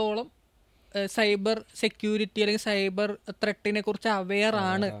എത്രത്തോളം സൈബർ സെക്യൂരിറ്റി അല്ലെങ്കിൽ സൈബർ ത്രെട്ടിനെ കുറിച്ച് അവെയർ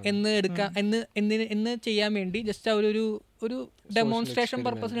ആണ് എന്ന് ചെയ്യാൻ വേണ്ടി ജസ്റ്റ് ഒരു ഡെമോൺസ്ട്രേഷൻ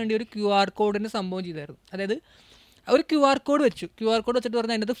പർപ്പസിന് വേണ്ടി ഒരു QR കോഡിൻ്റെ സംഭവം ചെയ്തായിരുന്നു. അതായത് ഒരു QR കോഡ് വെച്ചിട്ട്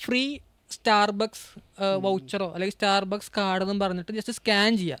പറഞ്ഞാൽ അതിനകത്ത് ഫ്രീ സ്റ്റാർബക്സ് വൗച്ചറോ അല്ലെങ്കിൽ സ്റ്റാർബക്സ് കാർഡ് എന്നും പറഞ്ഞിട്ട് ജസ്റ്റ്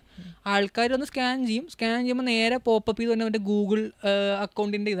സ്കാൻ ചെയ്യുക. ആൾക്കാർ ഒന്ന് സ്കാൻ ചെയ്യുമ്പോൾ നേരെ പോപ്പപ്പ് ചെയ്ത് തന്നെ അവൻ്റെ ഗൂഗിൾ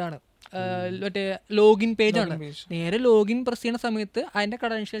അക്കൗണ്ടിൻ്റെ ഇതാണ്, മറ്റേ ലോഗിൻ പേജാണ്. നേരെ ലോഗിൻ പ്രസ് ചെയ്യുന്ന സമയത്ത് അതിൻ്റെ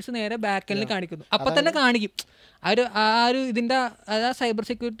ക്രെഡൻഷ്യൽസ് നേരെ ബാക്കെൻഡിൽ കാണിക്കുന്നു. അപ്പം തന്നെ കാണിക്കും ആ ഒരു ഇതിൻ്റെ സൈബർ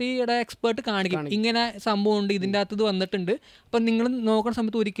സെക്യൂരിറ്റിയുടെ എക്സ്പേർട്ട് കാണിക്കും, ഇങ്ങനെ സംഭവം ഉണ്ട്, ഇതിൻ്റെ അകത്ത് ഇത് വന്നിട്ടുണ്ട്, അപ്പം നിങ്ങൾ നോക്കുന്ന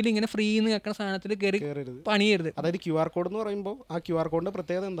സമയത്ത് ഒരിക്കലും ഇങ്ങനെ ഫ്രീ എന്ന് കേൾക്കുന്ന സാധനത്തിൽ കയറി പണിയരുത്. അതായത് QR കോഡ് എന്ന് പറയുമ്പോൾ ആ QR കോഡിൻ്റെ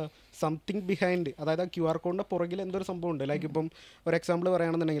പ്രത്യേകത എന്താ, സംതിങ് ബിഹൈൻഡ്. അതായത് ആ QR കോഡിൻ്റെ പുറകിൽ എന്തൊരു സംഭവം ഉണ്ട്. ലൈക്ക് ഇപ്പം ഒരു എക്സാമ്പിൾ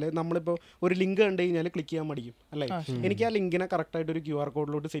പറയുകയാണെന്നുണ്ടെങ്കിൽ, നമ്മളിപ്പോൾ ഒരു ലിങ്ക് കണ്ടു കഴിഞ്ഞാൽ ക്ലിക്ക് ചെയ്യാൻ മടിക്കും അല്ലേ, എനിക്ക് ആ ലിങ്കിനെ കറക്റ്റായിട്ട് ഒരു QR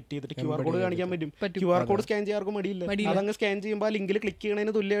കോഡിലോട്ട് സെറ്റ് ചെയ്തിട്ട് QR കോഡ് കാണിക്കാൻ പറ്റും. QR കോഡ് സ്കാൻ ചെയ്യാർക്കും മടിയില്ല, അതങ്ങ് സ്കാൻ ചെയ്യുമ്പോൾ ആ ലിങ്കിൽ ക്ലിക്ക്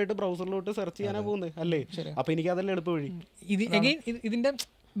ചെയ്യണതിന് തുല്യമായിട്ട് ബ്രൗസറിലോട്ട് സെർച്ച് ചെയ്യാനാണ് പോകുന്നത് അല്ലേ. അപ്പോൾ എനിക്ക് അതെല്ലാം എളുപ്പ വഴി. ഇതിൻ്റെ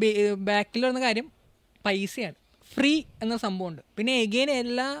ബാക്കിൽ വരുന്ന കാര്യം പൈസയാണ്, ഫ്രീ എന്ന സംഭവമുണ്ട്. പിന്നെ എഗെയിൻ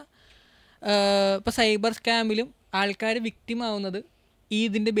എല്ലാ ഇപ്പോൾ സൈബർ സ്കാമിലും ആൾക്കാർ വിക്ടിം ആവുന്നത്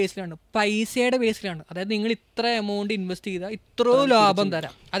ഇതിൻ്റെ ബേസിലാണ്, പൈസയുടെ ബേസിലാണ്. അതായത് നിങ്ങൾ ഇത്ര എമൗണ്ട് ഇൻവെസ്റ്റ് ചെയ്താൽ ഇത്രയോ ലാഭം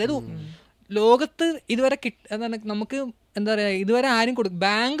തരാം. അതായത് ലോകത്ത് ഇതുവരെ നമുക്ക് എന്താ പറയുക, ഇതുവരെ ആരും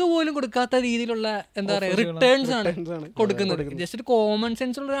ബാങ്ക് പോലും കൊടുക്കാത്ത രീതിയിലുള്ള എന്താ പറയുക റിട്ടേൺസ് ആണ് കൊടുക്കുന്നത്. ജസ്റ്റ് ഒരു കോമൺ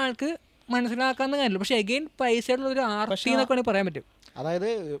സെൻസ് ഉള്ള ഒരാൾക്ക് മനസ്സിലാക്കാവുന്ന കാര്യമില്ല. പക്ഷെ അഗെയിൻ പൈസയുള്ള ഒരു ആർത്തി എന്നൊക്കെ വേണമെങ്കിൽ പറയാൻ പറ്റും. അതായത്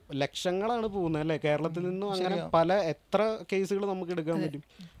ലക്ഷങ്ങളാണ് പോകുന്നത് അല്ലേ കേരളത്തിൽ നിന്നും. അങ്ങനെ എത്ര കേസുകൾ നമുക്ക് എടുക്കാൻ പറ്റും.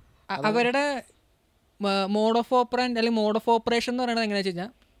 അവരുടെ മോഡ് ഓഫ് ഓപ്പറേഷൻ അല്ലെങ്കിൽ മോഡ് ഓഫ് ഓപ്പറേഷൻ എന്ന് പറയുന്നത് എങ്ങനെയാണെന്ന് വെച്ച്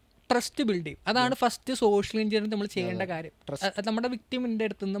കഴിഞ്ഞാൽ ട്രസ്റ്റ് ബിൽഡ് ചെയ്യും. അതാണ് ഫസ്റ്റ് സോഷ്യൽ എഞ്ചിനീയറിംഗ് നമ്മൾ ചെയ്യേണ്ട കാര്യം. നമ്മുടെ വിക്ടിമിൻ്റെ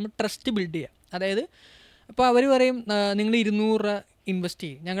അടുത്ത് നിന്ന് നമ്മൾ ട്രസ്റ്റ് ബിൽഡ് ചെയ്യുക. അതായത് ഇപ്പോൾ അവർ പറയും നിങ്ങൾ 200 രൂപ ഇൻവെസ്റ്റ്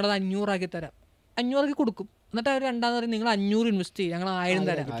ചെയ്യും, ഞങ്ങളത് 500 ആക്കി തരാം. 500 ആക്കി കൊടുക്കും. എന്നിട്ട് അവർ രണ്ടാമത് പറയും നിങ്ങൾ 500 ഇൻവെസ്റ്റ് ചെയ്യും, ഞങ്ങൾ 1000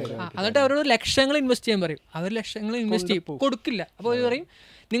 തരാം. എന്നിട്ട് അവരോട് ലക്ഷങ്ങൾ ഇൻവെസ്റ്റ് ചെയ്യാൻ പറയും. അവർ ലക്ഷങ്ങൾ ഇൻവെസ്റ്റ് ചെയ്യും, കൊടുക്കില്ല. അപ്പോൾ അവർ പറയും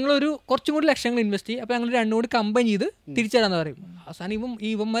നിങ്ങളൊരു കുറച്ചും കൂടി ലക്ഷങ്ങൾ ഇൻവെസ്റ്റ് ചെയ്യും, അപ്പോൾ ഞങ്ങൾ രണ്ടും കൂടി കമ്പൈൻ ചെയ്ത് തിരിച്ചു തരാമെന്ന് പറയും. അവസാനം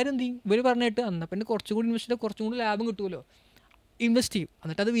ഇവന്മാർ എന്ത് ചെയ്യും, ഇവർ പറഞ്ഞിട്ട് എന്നാൽ പിന്നെ കുറച്ചും കൂടി ഇൻവെസ്റ്റ് ചെയ്താൽ കുറച്ചും കൂടി ലാഭം കിട്ടുമല്ലോ, ഇൻവെസ്റ്റ് ചെയ്യും.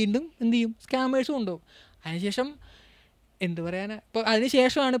 എന്നിട്ട് അത് വീണ്ടും എന്ത് ചെയ്യും, സ്കാമേഴ്സ് കൊണ്ടുപോകും. അതിനുശേഷം എന്ത് പറയാനാ, ഇപ്പോൾ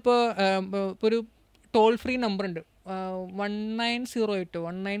അതിനുശേഷമാണ് ഇപ്പോൾ ഒരു ടോൾ ഫ്രീ നമ്പർ ഉണ്ട് 1908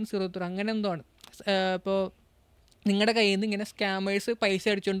 1903 അങ്ങനെ എന്തോ ആണ്. ഇപ്പോൾ നിങ്ങളുടെ കയ്യിൽ നിന്ന് ഇങ്ങനെ സ്കാമേഴ്സ് പൈസ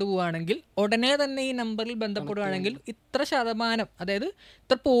അടിച്ചുകൊണ്ട് പോവുകയാണെങ്കിൽ ഉടനെ തന്നെ ഈ നമ്പറിൽ ബന്ധപ്പെടുകയാണെങ്കിൽ ഇത്ര ശതമാനം, അതായത്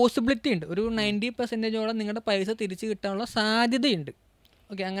ഇത്ര പോസിബിലിറ്റി ഉണ്ട്, ഒരു 90% നിങ്ങളുടെ പൈസ തിരിച്ച് കിട്ടാനുള്ള സാധ്യതയുണ്ട്.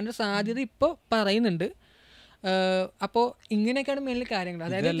 ഓക്കെ, അങ്ങനെ ഒരു സാധ്യത ഇപ്പോൾ പറയുന്നുണ്ട്. അപ്പോൾ ഇങ്ങനെയൊക്കെയാണ് മെയിൻലി കാര്യങ്ങൾ.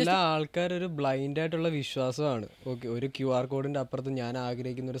 അതായത് എല്ലാ ആൾക്കാരൊരു ബ്ലൈൻഡ് ആയിട്ടുള്ള വിശ്വാസമാണ്. ഓക്കെ, ഒരു QR കോഡിൻ്റെ അപ്പുറത്ത് ഞാൻ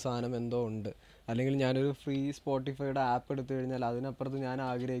ആഗ്രഹിക്കുന്ന ഒരു സാധനം എന്തോ ഉണ്ട്, അല്ലെങ്കിൽ ഞാനൊരു ഫ്രീ സ്പോട്ടിഫൈയുടെ ആപ്പ് എടുത്തു കഴിഞ്ഞാൽ അതിനപ്പുറത്ത് ഞാൻ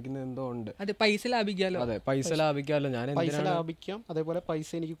ആഗ്രഹിക്കുന്നത് എന്തോ ഉണ്ട്. അതെ, പൈസ ലാഭിക്കാമല്ലോ. അതെ, പൈസ ലാഭിക്കാമല്ലോ. ഞാൻ പൈസ ലാഭിക്കാം, അതേപോലെ പൈസ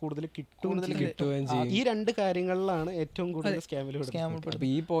എനിക്ക് കൂടുതൽ കിട്ടുകയും ചെയ്യും. ഈ രണ്ട് കാര്യങ്ങളിലാണ് ഏറ്റവും കൂടുതൽ സ്കാമിൽ. അപ്പോൾ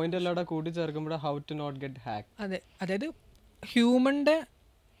ഈ പോയിന്റ് എല്ലാം കൂട്ടി ചേർക്കുമ്പോൾ how to not get hack. അതെ, അതായത് ഹ്യൂമൻ്റെ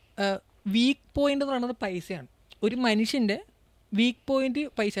വീക്ക് പോയിന്റ് എന്ന് പറയുന്നത് പൈസയാണ്. ഒരു മനുഷ്യൻ്റെ വീക്ക് പോയിന്റ്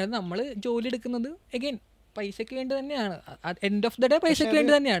പൈസയാണ്. നമ്മൾ ജോലി എടുക്കുന്നത് എഗെയിൻ പൈസയ്ക്ക് വേണ്ടി തന്നെയാണ്. എൻഡ് ഓഫ് ദ ഡേ പൈസയ്ക്ക്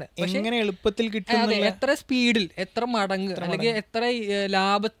വേണ്ടി തന്നെയാണ്. പക്ഷേ എളുപ്പത്തിൽ അതെ, എത്ര സ്പീഡിൽ, എത്ര മടങ്ങ് അല്ലെങ്കിൽ എത്ര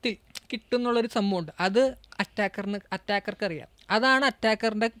ലാഭത്തിൽ കിട്ടും എന്നുള്ളൊരു സംഭവമുണ്ട്. അത് അറ്റാക്കർക്ക് അറിയാം. അതാണ്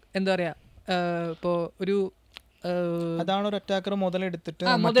അറ്റാക്കറിന്റെ എന്താ പറയാ, ഇപ്പോൾ ഒരു അതാണ് ഒരു അറ്റാക്കർ മുതലെടുത്തിട്ട്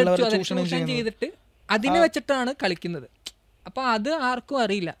ചൂഷണം ചെയ്തിട്ട് അതിനെ വെച്ചിട്ടാണ് കളിക്കുന്നത്. അപ്പോൾ അത് ആർക്കും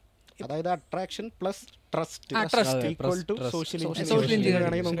അറിയില്ല. അതായത് attraction plus trust equal to social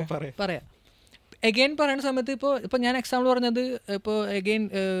engineering പറയാം. എഗെയിൻ പറയുന്ന സമയത്ത് ഇപ്പോൾ ഞാൻ എക്സാമ്പിൾ പറഞ്ഞത് ഇപ്പോൾ എഗെയിൻ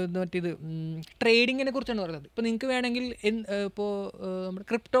മറ്റേത് ട്രേഡിങ്ങിനെ കുറിച്ചാണ് പറഞ്ഞത്. ഇപ്പോൾ നിങ്ങൾക്ക് വേണമെങ്കിൽ ഇപ്പോൾ നമ്മുടെ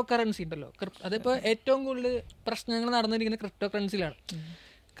ക്രിപ്റ്റോ കറൻസി ഉണ്ടല്ലോ, അതിപ്പോൾ ഏറ്റവും കൂടുതൽ പ്രശ്നങ്ങൾ നടന്നിരിക്കുന്നത് ക്രിപ്റ്റോ കറൻസിയിലാണ്.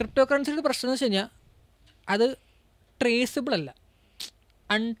 ക്രിപ്റ്റോ കറൻസിയുടെ പ്രശ്നം എന്ന് വെച്ച് കഴിഞ്ഞാൽ അത് ട്രേസബിൾ അല്ല,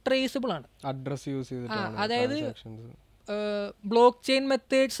 അൺട്രേസബിൾ ആണ്. അഡ്രസ് യൂസ് ചെയ്തിട്ടാണ്, അതായത് ബ്ലോക്ക് ചെയിൻ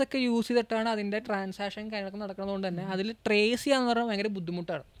മെത്തേഡ്സ് ഒക്കെ യൂസ് ചെയ്തിട്ടാണ് അതിൻ്റെ ട്രാൻസാക്ഷൻ കാര്യങ്ങളൊക്കെ നടക്കുന്നതുകൊണ്ട് തന്നെ അതിൽ ട്രേസ് ചെയ്യാന്ന് പറഞ്ഞാൽ ഭയങ്കര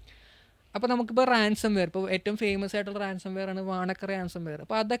ബുദ്ധിമുട്ടാണ്. അപ്പോൾ നമുക്കിപ്പോൾ റാൻസം വെയർ, ഇപ്പോൾ ഏറ്റവും ഫേമസ് ആയിട്ടുള്ള റാൻസം വെയർ ആണ് വാണക്ക റാൻസം വെയർ.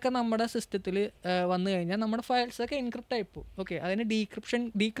 അപ്പോൾ അതൊക്കെ നമ്മുടെ സിസ്റ്റത്തിൽ വന്നു കഴിഞ്ഞാൽ നമ്മുടെ ഫയൽസൊക്കെ എൻക്രിപ്റ്റ് ആയിപ്പോൾ. ഓക്കെ, അതിന്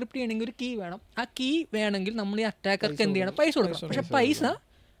ഡീക്രിപ്റ്റ് ചെയ്യണമെങ്കിൽ ഒരു കീ വേണം. ആ കീ വേണമെങ്കിൽ നമ്മൾ ഈ അറ്റാക്കർക്ക് എന്ത് ചെയ്യണം, പൈസ കൊടുക്കണം. പക്ഷെ പൈസ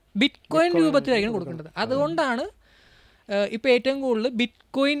ബിറ്റ് കോയിൻ രൂപത്തിലായിരിക്കും കൊടുക്കേണ്ടത്. അതുകൊണ്ടാണ് ഇപ്പോൾ ഏറ്റവും കൂടുതൽ ബിറ്റ്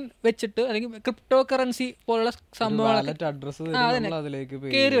കോയിൻ വെച്ചിട്ട് അല്ലെങ്കിൽ ക്രിപ്റ്റോ കറൻസി പോലുള്ള സംഭവങ്ങളൊക്കെ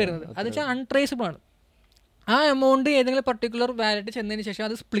കയറി വരുന്നത്. അത് വെച്ചാൽ അൺട്രേസബിൾ ആണ്. ആ എമൗണ്ട് ഏതെങ്കിലും പർട്ടിക്കുലർ വാലറ്റ് ചെന്നതിന് ശേഷം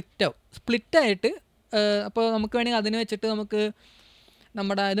അത് സ്പ്ലിറ്റ് ആവും. സ്പ്ലിറ്റായിട്ട് അപ്പോൾ നമുക്ക് വേണമെങ്കിൽ അതിന് വെച്ചിട്ട് നമുക്ക്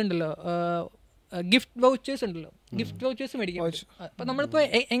നമ്മുടെ ഇതുണ്ടല്ലോ ഗിഫ്റ്റ് വൗച്ചേഴ്സ് ഉണ്ടല്ലോ, ഗിഫ്റ്റ് വൗച്ചേഴ്സ് മേടിക്കാൻ പറ്റും. അപ്പോൾ നമ്മളിപ്പോൾ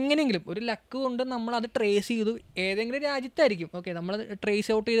എങ്ങനെയെങ്കിലും ഒരു ലക്ക് കൊണ്ട് നമ്മൾ അത് ട്രേസ് ചെയ്തു ഏതെങ്കിലും രാജ്യത്തായിരിക്കും. ഓക്കെ, നമ്മൾ ട്രേസ്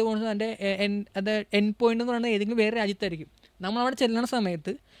ഔട്ട് ചെയ്ത് പോകുന്നത് അതിൻ്റെ എൻ പോയിന്റ് എന്ന് പറയുന്നത് ഏതെങ്കിലും വേറെ രാജ്യത്തായിരിക്കും. നമ്മളവിടെ ചെല്ലുന്ന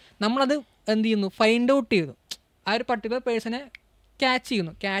സമയത്ത് നമ്മളത് എന്ത് ചെയ്യുന്നു, ഫൈൻഡ് ഔട്ട് ചെയ്യുന്നു. ആ ഒരു പർട്ടിക്കുലർ പേഴ്സണെ ക്യാച്ച്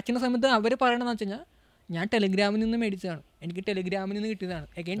ചെയ്യുന്നു. ക്യാച്ച് ചെയ്യുന്ന സമയത്ത് അവർ പറയണമെന്ന് വെച്ച് കഴിഞ്ഞാൽ ഞാൻ ടെലിഗ്രാമിൽ നിന്ന് മേടിച്ചതാണ്, എനിക്ക് ടെലിഗ്രാമിൽ നിന്ന് കിട്ടിയതാണ്.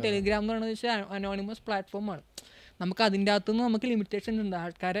 എഗെയിൻ ടെലിഗ്രാം എന്ന് പറയുന്നത് വെച്ചാൽ അനോണിമസ് പ്ലാറ്റ്ഫോമാണ്. നമുക്ക് അതിൻ്റെ അകത്തുനിന്ന് നമുക്ക് ലിമിറ്റേഷൻസ് ഉണ്ട്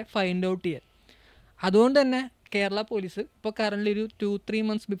ആൾക്കാരെ ഫൈൻഡ് ഔട്ട് ചെയ്യാൻ. അതുകൊണ്ട് തന്നെ കേരള പോലീസ് ഇപ്പോൾ കറൻ്റ് ഒരു 2-3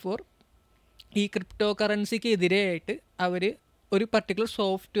 months ബിഫോർ ഈ ക്രിപ്റ്റോ കറൻസിക്ക് എതിരെയായിട്ട് അവർ ഒരു പർട്ടിക്കുലർ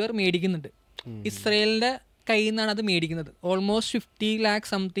സോഫ്റ്റ്വെയർ മേടിക്കുന്നുണ്ട്. ഇസ്രയേലിൻ്റെ കയ്യിൽ നിന്നാണ് അത് മേടിക്കുന്നത്. ഓൾമോസ്റ്റ് 50 lakh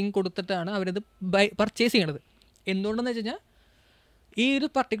സംതിങ് കൊടുത്തിട്ടാണ് അവരത് പർച്ചേസ് ചെയ്യണത്. എന്തുകൊണ്ടെന്ന് വെച്ച് കഴിഞ്ഞാൽ ഈ ഒരു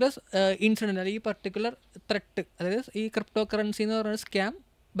പർട്ടിക്കുലർ ഇൻസിഡൻറ്റ് അല്ലെങ്കിൽ ഈ പർട്ടിക്കുലർ ത്രെട്ട്, അതായത് ഈ ക്രിപ്റ്റോ കറൻസി എന്ന് പറയുന്ന സ്കാം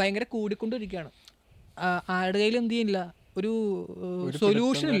ഭയങ്കര കൂടിക്കൊണ്ടിരിക്കുകയാണ്. ആരുടെ കയ്യിൽ എന്ത് ചെയ്യില്ല, ഒരു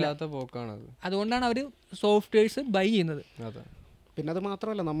സൊല്യൂഷൻ ഇല്ല. അതുകൊണ്ടാണ് അവർ സോഫ്റ്റ്വെയർസ് ബൈ ചെയ്യുന്നത്. പിന്നെ അത്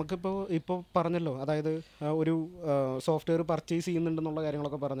മാത്രമല്ല, ഇപ്പോൾ പറഞ്ഞല്ലോ, അതായത് ഒരു സോഫ്റ്റ്വെയർ പർച്ചേസ് ചെയ്യുന്നുണ്ടെന്നുള്ള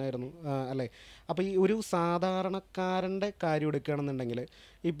കാര്യങ്ങളൊക്കെ പറഞ്ഞായിരുന്നു അല്ലേ. അപ്പോൾ ഈ ഒരു സാധാരണക്കാരൻ്റെ കാര്യം എടുക്കുകയാണെന്നുണ്ടെങ്കിൽ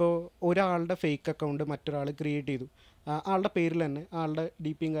ഇപ്പോൾ ഒരാളുടെ ഫേക്ക് അക്കൗണ്ട് മറ്റൊരാൾ ക്രിയേറ്റ് ചെയ്തു, ആളുടെ പേരിൽ തന്നെ ആളുടെ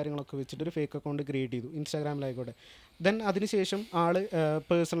DPയും കാര്യങ്ങളൊക്കെ വെച്ചിട്ട് ഒരു ഫേക്ക് അക്കൗണ്ട് ക്രിയേറ്റ് ചെയ്തു ഇൻസ്റ്റാഗ്രാമിലായിക്കോട്ടെ. ദെൻ അതിനുശേഷം ആൾ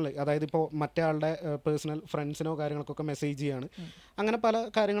പേഴ്സണൽ, അതായത് ഇപ്പോൾ മറ്റേ ആളുടെ പേഴ്സണൽ ഫ്രണ്ട്സിനോ കാര്യങ്ങൾക്കൊക്കെ മെസ്സേജ് ചെയ്യാണ്. അങ്ങനെ പല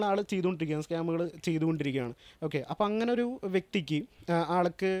കാര്യങ്ങൾ ആൾ ചെയ്തുകൊണ്ടിരിക്കുകയാണ്, സ്കാമുകൾ ചെയ്തുകൊണ്ടിരിക്കുകയാണ്. ഓക്കെ, അപ്പോൾ അങ്ങനെ ഒരു വ്യക്തിക്ക്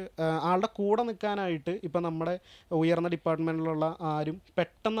ആളുടെ കൂടെ നിൽക്കാനായിട്ട് ഇപ്പം നമ്മുടെ ഉയർന്ന ഡിപ്പാർട്ട്മെൻറ്റിലുള്ള ആരും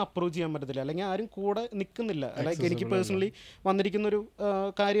പെട്ടെന്ന് അപ്രോച്ച് ചെയ്യാൻ പറ്റത്തില്ല, അല്ലെങ്കിൽ ആരും കൂടെ നിൽക്കുന്നില്ല. ലൈക്ക് എനിക്ക് പേഴ്സണലി വന്നിരിക്കുന്നൊരു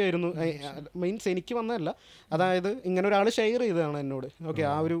കാര്യമായിരുന്നു, മീൻസ് എനിക്ക് വന്നതല്ല, അതായത് ഇങ്ങനെ ഒരാൾ ഷെയർ ചെയ്തതാണ് എന്നോട്. ഓക്കെ,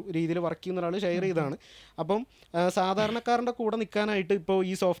 ആ ഒരു രീതിയിൽ വർക്ക് ചെയ്യുന്ന ഒരാൾ ഷെയർ ചെയ്തതാണ്. അപ്പം സാധാരണക്കാരൻ്റെ കൂടെ നിൽക്കാനായിട്ട് ഇപ്പോൾ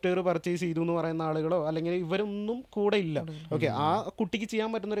ഈ സോഫ്റ്റ്വെയർ പർച്ചേസ് ചെയ്തു എന്ന് പറയുന്ന ആളുകളോ അല്ലെങ്കിൽ ഇവരൊന്നും കൂടെ ഇല്ല. ഓക്കെ, ആ കുട്ടിക്ക് ചെയ്യാൻ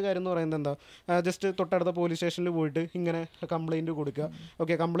പറ്റുന്നൊരു കാര്യം എന്ന് പറയുന്നത് എന്താ, ജസ്റ്റ് തൊട്ടടുത്ത പോലീസ് സ്റ്റേഷനിൽ പോയിട്ട് ഇങ്ങനെ കംപ്ലയിൻറ്റ് കൊടുക്കുക.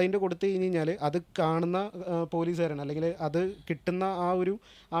 ഓക്കെ, കംപ്ലയിൻറ്റ് കൊടുത്തു കഴിഞ്ഞ് കഴിഞ്ഞാൽ അത് കാണുന്ന പോലീസുകാരൻ അല്ലെങ്കിൽ അത് കിട്ടുന്ന ആ ഒരു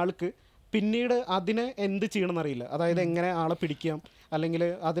ആൾക്ക് പിന്നീട് അതിനെ എന്ത് ചെയ്യണമെന്നറിയില്ല. അതായത് എങ്ങനെ ആളെ പിടിക്കാം അല്ലെങ്കിൽ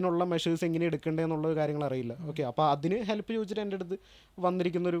അതിനുള്ള മെഷേഴ്സ് എങ്ങനെ എടുക്കേണ്ടത് എന്നുള്ള കാര്യങ്ങൾ അറിയില്ല. ഓക്കെ, അപ്പോൾ അതിന് ഹെൽപ്പ് ചോദിച്ചിട്ട് എൻ്റെ അടുത്ത്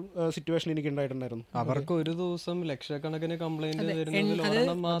വന്നിരിക്കുന്നൊരു സിറ്റുവേഷൻ എനിക്ക് ഉണ്ടായിട്ടുണ്ടായിരുന്നു. അവർക്ക് ഒരു ദിവസം ലക്ഷക്കണക്കിന് കംപ്ലൈന്റ് വരുന്നതിൽ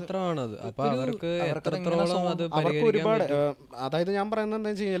ഒരെണ്ണം മാത്രമാണത്. അപ്പോൾ അവർക്ക് എത്രത്തോളം അത് അവർക്ക് ഒരുപാട്, അതായത് ഞാൻ പറയുന്നത്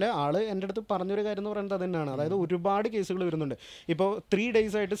എന്താ വെച്ച് കഴിഞ്ഞാൽ ആള് എൻ്റെ അടുത്ത് പറഞ്ഞൊരു കാര്യം എന്ന് പറയുന്നത് അത് തന്നെയാണ്. അതായത് ഒരുപാട് കേസുകൾ വരുന്നുണ്ട്. ഇപ്പോൾ 3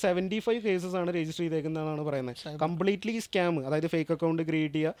 days ആയിട്ട് 75 കേസസ് ആണ് രജിസ്റ്റർ ചെയ്തേക്കുന്നതാണ് പറയുന്നത്. കംപ്ലീറ്റ്ലി സ്കാം, അതായത് ഫേക്ക് അക്കൗണ്ട്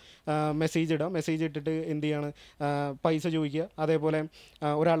ക്രിയേറ്റ് ചെയ്യുക, മെസ്സേജ് ഇടുക, മെസ്സേജ് ഇട്ടിട്ട് എന്ത് ചെയ്യാണ്, പൈസ ചോദിക്കുക, അതേപോലെ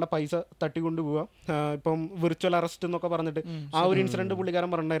ഒരാളുടെ പൈസ തട്ടിക്കൊണ്ടു പോവുക. ഇപ്പം വിർച്വൽ അറസ്റ്റ് എന്നൊക്കെ പറഞ്ഞിട്ട് ആ ഒരു ഇൻസിഡന്റ് പുള്ളിക്കാരൻ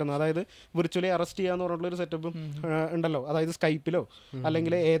പറഞ്ഞിട്ടുണ്ടായിരുന്നു. അതായത് വിർച്വലി അറസ്റ്റ് ചെയ്യാന്ന് പറഞ്ഞിട്ടുള്ളൊരു സെറ്റപ്പും ഉണ്ടല്ലോ, അതായത് സ്കൈപ്പിലോ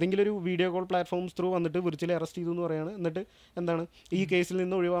അല്ലെങ്കിൽ ഏതെങ്കിലും ഒരു വീഡിയോ കോൾ പ്ലാറ്റ്ഫോംസ് ത്രൂ വന്നിട്ട് വിർച്വലി അറസ്റ്റ് ചെയ്തു എന്ന് പറയുകയാണ്. എന്നിട്ട് എന്താണ്, ഈ കേസിൽ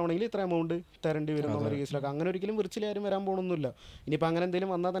നിന്ന് ഒഴിവാണെങ്കിൽ ഇത്ര എമൗണ്ട് തരേണ്ടി വരും എന്നുള്ളൊരു കേസിലൊക്കെ. അങ്ങനെ ഒരിക്കലും വിർച്വലി ആരും വരാൻ പോകണമെന്നില്ല. ഇനിയിപ്പോൾ അങ്ങനെ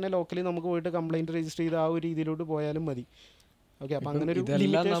എന്തെങ്കിലും വന്നാൽ തന്നെ ലോക്കലി നമുക്ക് പോയിട്ട് കംപ്ലയിൻറ്റ് രജിസ്റ്റർ ചെയ്ത് ആ ഒരു രീതിയിലോട്ട് പോയാലും മതി. ഓക്കെ, അപ്പം അങ്ങനെ ഒരു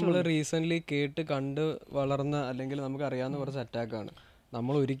ഇതെല്ലാം നമ്മൾ റീസെന്റ് കേട്ട് കണ്ട് വളർന്ന അല്ലെങ്കിൽ നമുക്ക് അറിയാവുന്ന കുറച്ച് അറ്റാക്കാണ്.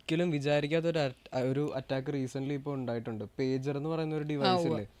 നമ്മൾ ഒരിക്കലും വിചാരിക്കാത്ത ഒരു അറ്റാക്ക് റീസെന്റ് ഇപ്പോൾ ഉണ്ടായിട്ടുണ്ട്. പേജർ എന്ന് പറയുന്ന ഒരു ഡിവൈസ്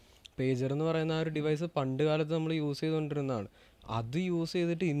ഇല്ലേ, പേജർ എന്ന് പറയുന്ന ആ ഒരു ഡിവൈസ് പണ്ട് കാലത്ത് നമ്മൾ യൂസ് ചെയ്തുകൊണ്ടിരുന്നതാണ്. അത് യൂസ്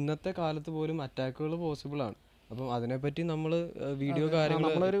ചെയ്തിട്ട് ഇന്നത്തെ കാലത്ത് പോലും അറ്റാക്കുകൾ പോസിബിൾ ആണ്. അപ്പം അതിനെപ്പറ്റി നമ്മൾ വീഡിയോ കാര്യങ്ങൾ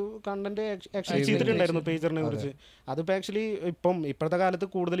നമ്മളൊരു കണ്ടന്റ് ആക്ച്വലി ചെയ്തിട്ടുണ്ടായിരുന്നു പേജറിനെ കുറിച്ച്. അതിപ്പോൾ ആക്ച്വലി ഇപ്പോഴത്തെ കാലത്ത്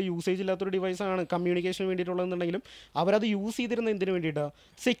കൂടുതൽ യൂസേജ് ഇല്ലാത്തൊരു ഡിവൈസാണ് കമ്മ്യൂണിക്കേഷന് വേണ്ടിയിട്ടുള്ളതെന്നുണ്ടെങ്കിലും അവരത് യൂസ് ചെയ്തിരുന്നത് എന്തിനു വേണ്ടിയിട്ടാണ്,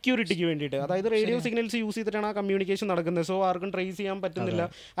 സെക്യൂരിറ്റിക്ക് വേണ്ടിയിട്ട്. അതായത് റേഡിയോ സിഗ്നൽസ് യൂസ് ചെയ്തിട്ടാണ് ആ കമ്മ്യൂണിക്കേഷൻ നടക്കുന്നത്. സോ ആർക്കും ട്രേസ് ചെയ്യാൻ പറ്റുന്നില്ല,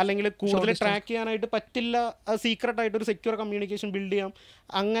 അല്ലെങ്കിൽ കൂടുതൽ ട്രാക്ക് ചെയ്യാനായിട്ട് പറ്റില്ല, സീക്രട്ട് ആയിട്ട് ഒരു സെക്യൂർ കമ്മ്യൂണിക്കേഷൻ ബിൽഡ് ചെയ്യാം.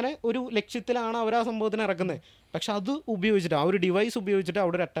 അങ്ങനെ ഒരു ലക്ഷ്യത്തിലാണ് അവർ ആ സംഭവത്തിന് ഇറക്കുന്നത്. പക്ഷെ അത് ഉപയോഗിച്ചിട്ട്, ആ ഒരു ഡിവൈസ് ഉപയോഗിച്ചിട്ട്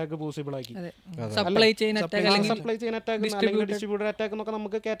അവിടെ ഒരു അറ്റാക്ക് പോസിബിൾ ആക്കി. സപ്ലൈ ചെയിൻ അറ്റാക്ക് അല്ലെങ്കിൽ ഡിസ്ട്രിബ്യൂട്ടർ അറ്റാക്ക് എന്നൊക്കെ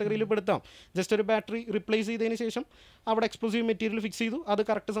നമുക്ക് കാറ്റഗറിയിൽ പെടുത്താം. ജസ്റ്റ് ഒരു ബാറ്ററി റിപ്ലേസ് ചെയ്തതിന് ശേഷം അവിടെ എക്സ്പ്ലോസീവ് മെറ്റീരിയൽ ഫിക്സ് ചെയ്തു, അത്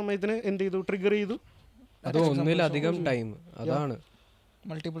കറക്റ്റ് സമയത്തിന് എന്ത് ചെയ്തു, ട്രിഗർ ചെയ്തു. അത് ഒന്നിലധികം ടൈം, അതാണ്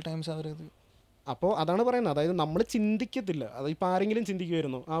മൾട്ടിപ്പിൾ ടൈംസ് അവർ. അപ്പോൾ അതാണ് പറയുന്നത്, അതായത് നമ്മൾ ചിന്തിക്കത്തില്ല. അതിപ്പോൾ ആരെങ്കിലും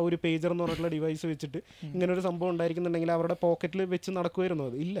ചിന്തിക്കുമായിരുന്നു ആ ഒരു പേജർ എന്ന് പറഞ്ഞിട്ടുള്ള ഡിവൈസ് വെച്ചിട്ട് ഇങ്ങനെ ഒരു സംഭവം ഉണ്ടായിരിക്കുന്നുണ്ടെങ്കിൽ അവരുടെ പോക്കറ്റിൽ വെച്ച് നടക്കുമായിരുന്നു?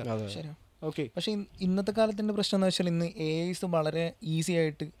 അത് ഇല്ല. ഓക്കെ, പക്ഷേ ഇന്നത്തെ കാലത്തിൻ്റെ പ്രശ്നം എന്ന് വെച്ചാൽ ഇന്ന് AI വളരെ ഈസി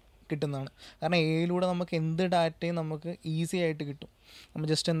ആയിട്ട് കിട്ടുന്നതാണ്. കാരണം AI നമുക്ക് എന്ത് ഡാറ്റയും നമുക്ക് ഈസി ആയിട്ട് കിട്ടും. നമ്മൾ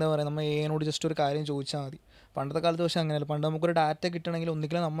ജസ്റ്റ് എന്താ പറയുക, നമ്മൾ AI ജസ്റ്റ് ഒരു കാര്യം ചോദിച്ചാൽ മതി. പണ്ടത്തെ കാലത്ത് പക്ഷേ അങ്ങനെയല്ല. പണ്ട് നമുക്കൊരു ഡാറ്റ കിട്ടണമെങ്കിൽ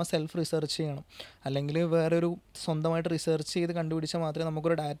ഒന്നുകിൽ നമ്മൾ സെൽഫ് റിസർച്ച് ചെയ്യണം, അല്ലെങ്കിൽ വേറൊരു സ്വന്തമായിട്ട് റിസർച്ച് ചെയ്ത് കണ്ടുപിടിച്ചാൽ മാത്രമേ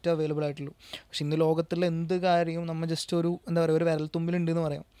നമുക്കൊരു ഡാറ്റ അവൈലബിൾ ആയിട്ടുള്ളൂ. പക്ഷെ ഇന്ന് ലോകത്തുള്ള എന്ത് കാര്യവും നമ്മൾ ജസ്റ്റ് ഒരു എന്താ പറയുക, ഒരു വിരൽത്തുമ്പിലുണ്ട് എന്ന്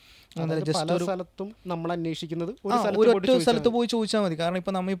പറയാം. പല സ്ഥലത്തും നമ്മൾ അന്വേഷിക്കുന്നത് ഒരൊറ്റ സ്ഥലത്ത് പോയി ചോദിച്ചാൽ മതി. കാരണം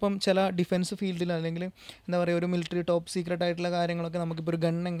ഇപ്പം നമ്മളിപ്പം ചില ഡിഫൻസ് ഫീൽഡിൽ അല്ലെങ്കിൽ എന്താ പറയുക ഒരു മിലിറ്ററി ടോപ്പ് സീക്രട്ട് ആയിട്ടുള്ള കാര്യങ്ങളൊക്കെ നമുക്കിപ്പോൾ ഒരു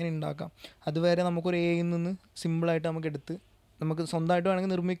ഗൺ എങ്ങനെ ഉണ്ടാക്കാം, അതുവരെ നമുക്കൊരു AI നിന്ന് സിമ്പിളായിട്ട് നമുക്ക് എടുത്ത് നമുക്ക് സ്വന്തമായിട്ട്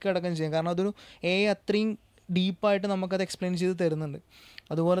വേണമെങ്കിൽ നിർമ്മിക്കുക അടക്കം ചെയ്യാം. കാരണം അതൊരു AI അത്രയും ഡീപ്പായിട്ട് നമുക്കത് എക്സ്പ്ലെയിൻ ചെയ്ത് തരുന്നുണ്ട്.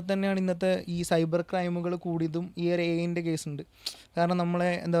 അതുപോലെ തന്നെയാണ് ഇന്നത്തെ ഈ സൈബർ ക്രൈമുകൾ കൂടിയതും ഈ ഒരു AI കേസുണ്ട്. കാരണം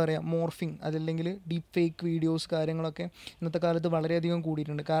നമ്മളെ എന്താ പറയുക മോർഫിങ് അതല്ലെങ്കിൽ ഡീപ്പ് ഫേക്ക് വീഡിയോസ് കാര്യങ്ങളൊക്കെ ഇന്നത്തെ കാലത്ത് വളരെയധികം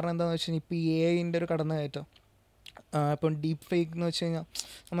കൂടിയിട്ടുണ്ട്. കാരണം എന്താണെന്ന് വെച്ച് കഴിഞ്ഞാൽ ഇപ്പോൾ ഈ AI ഒരു കടന്നുകയറ്റം, ഇപ്പം ഡീപ്പ് ഫേക്ക് എന്ന് വെച്ച് കഴിഞ്ഞാൽ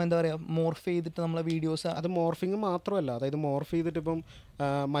നമ്മൾ എന്താ പറയുക മോർഫ് ചെയ്തിട്ട് നമ്മളെ വീഡിയോസ്, അത് മോർഫിങ് മാത്രമല്ല, അതായത് മോർഫ് ചെയ്തിട്ട് ഇപ്പം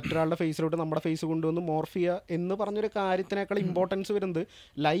മറ്റൊരാളുടെ ഫേസിലോട്ട് നമ്മുടെ ഫേസ് കൊണ്ടുവന്ന് മോർഫ് ചെയ്യുക എന്ന് പറഞ്ഞൊരു കാര്യത്തിനേക്കാൾ ഇമ്പോർട്ടൻസ് വരുന്നത്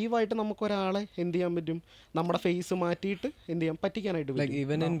ലൈവായിട്ട് നമുക്കൊരാളെ എന്ത് ചെയ്യാൻ പറ്റും, നമ്മുടെ ഫേസ് മാറ്റിയിട്ട് എന്ത് ചെയ്യാൻ പറ്റിക്കാനായിട്ട്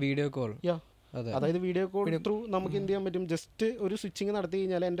പറ്റും. വീഡിയോ കോൾ, അതായത് വീഡിയോ കോൾ ത്രൂ നമുക്ക് എന്ത് ചെയ്യാൻ പറ്റും, ജസ്റ്റ് ഒരു സ്വിച്ചിങ് നടത്തി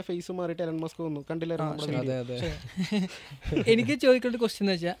കഴിഞ്ഞാൽ എൻ്റെ ഫേസ് മാറിയിട്ട് എലൻ മസ്ക് വന്നു, കണ്ടില്ലായിരുന്നു? എനിക്ക് ചോദിക്കേണ്ട ക്വസ്റ്റ്യൻ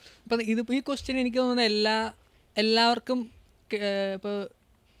എന്ന് വെച്ചാൽ ഇപ്പം ഇതിപ്പോൾ ഈ ക്വസ്റ്റ്യൻ എനിക്ക് തോന്നുന്നത് എല്ലാവർക്കും ഇപ്പോൾ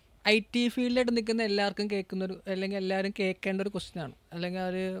IT ഫീൽഡിലായിട്ട് നിൽക്കുന്ന എല്ലാവർക്കും കേൾക്കുന്നൊരു അല്ലെങ്കിൽ എല്ലാവരും കേൾക്കേണ്ട ഒരു ക്വസ്റ്റ്യനാണ്. അല്ലെങ്കിൽ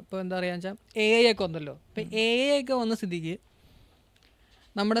അവർ ഇപ്പോൾ എന്താ പറയുക വെച്ചാൽ AI ഒക്കെ വന്നല്ലോ. ഇപ്പം AI ഒക്കെ വന്ന സ്ഥിതിക്ക്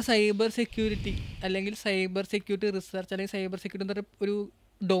നമ്മുടെ സൈബർ സെക്യൂരിറ്റി അല്ലെങ്കിൽ സൈബർ സെക്യൂരിറ്റി റിസർച്ച് അല്ലെങ്കിൽ സൈബർ സെക്യൂരിറ്റി ഒരു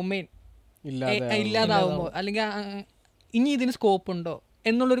ഡൊമെയിൻ ഇല്ലാതാവുമോ, അല്ലെങ്കിൽ ഇനി ഇതിന് സ്കോപ്പ് ഉണ്ടോ?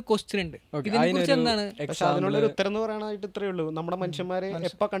 എന്നുള്ളൊരു ക്വസ്റ്റ്യൻ ഉണ്ട്. ഇതിനെ കുറിച്ച് എന്താണ്? പക്ഷെ അതിനുള്ളൊരു ഉത്തരം എന്ന് പറയാനായിട്ട് ഇത്രയേ ഉള്ളൂ, നമ്മുടെ മനുഷ്യന്മാരെ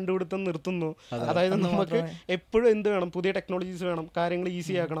എപ്പോൾ കണ്ടുപിടുത്തം നിർത്തുന്നു, അതായത് നമുക്ക് എപ്പോഴും എന്ത് വേണം, പുതിയ ടെക്നോളജീസ് വേണം, കാര്യങ്ങൾ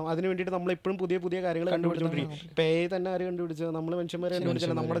ഈസി ആക്കണം, അതിന് വേണ്ടിയിട്ട് നമ്മൾ എപ്പോഴും പുതിയ പുതിയ കാര്യങ്ങൾ കണ്ടുപിടിച്ചുകൊണ്ടിരിക്കും. ഇപ്പം AI തന്നെ ആര് കണ്ടുപിടിച്ചത്? നമ്മൾ മനുഷ്യന്മാരെ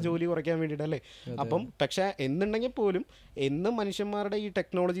കണ്ടുപിടിച്ചത് നമ്മുടെ ജോലി കുറയ്ക്കാൻ വേണ്ടിയിട്ടല്ലേ. അപ്പം പക്ഷേ എന്നുണ്ടെങ്കിൽ പോലും എന്ന് മനുഷ്യന്മാരുടെ ഈ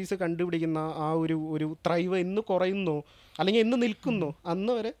ടെക്നോളജീസ് കണ്ടുപിടിക്കുന്ന ആ ഒരു ത്രൈവ് എന്ന് കുറയുന്നു അല്ലെങ്കിൽ എന്ന് നിൽക്കുന്നു,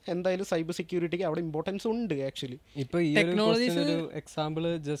 അന്ന് വരെ എന്തായാലും സൈബർ സെക്യൂരിറ്റിക്ക് അവിടെ ഇമ്പോർട്ടൻസ് ഉണ്ട് ആക്ച്വലി. ഇപ്പൊ ഈ ഒരു എക്സാമ്പിൾ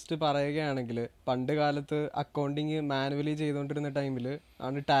ജസ്റ്റ് പറയുകയാണെങ്കിൽ, പണ്ട് കാലത്ത് അക്കൗണ്ടിങ് മാനുവലി ചെയ്തുകൊണ്ടിരുന്ന ടൈമിൽ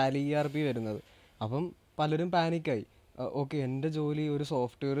ആണ് ടാലി ERP വരുന്നത്. അപ്പം പലരും പാനിക്കായി, ഓക്കെ എൻ്റെ ജോലി ഒരു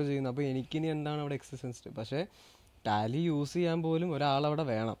സോഫ്റ്റ്വെയർ ചെയ്യുന്നു, അപ്പോൾ എനിക്കിനി എന്താണ് അവിടെ എക്സിസ്റ്റൻസ്. പക്ഷേ ടാലി യൂസ് ചെയ്യാൻ പോലും ഒരാളവിടെ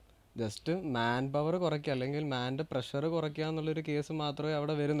വേണം. ജസ്റ്റ് മാൻ പവർ കുറയ്ക്കുക അല്ലെങ്കിൽ മാൻ്റെ പ്രഷർ കുറയ്ക്കുക എന്നുള്ളൊരു കേസ് മാത്രമേ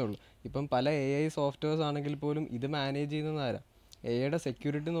അവിടെ വരുന്നുള്ളൂ. ഇപ്പം പല AI സോഫ്റ്റ്വെയർസ് ആണെങ്കിൽ പോലും ഇത് മാനേജ് ചെയ്യുന്നതാരാ? AIയുടെ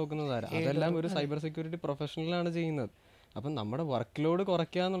സെക്യൂരിറ്റി നോക്കുന്നതാരാ? അതെല്ലാം ഒരു സൈബർ സെക്യൂരിറ്റി പ്രൊഫഷണലാണ് ചെയ്യുന്നത്. അപ്പം നമ്മുടെ വർക്ക് ലോഡ്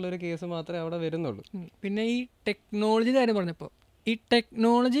കുറയ്ക്കുക എന്നുള്ളൊരു കേസ് മാത്രമേ അവിടെ വരുന്നുള്ളൂ. പിന്നെ ഈ ടെക്നോളജി കാര്യം പറഞ്ഞപ്പോൾ, ഈ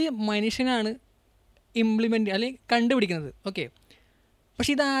ടെക്നോളജി മനുഷ്യനാണ് ഇംപ്ലിമെൻ്റ് അല്ലെങ്കിൽ കണ്ടുപിടിക്കുന്നത്, ഓക്കെ.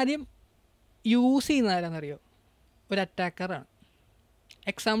 പക്ഷെ ഇതാദ്യം യൂസ് ചെയ്യുന്ന ആരാന്നറിയോ? ഒരു അറ്റാക്കറാണ്.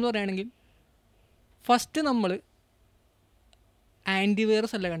 എക്സാമ്പിൾ പറയുകയാണെങ്കിൽ, ഫസ്റ്റ് നമ്മൾ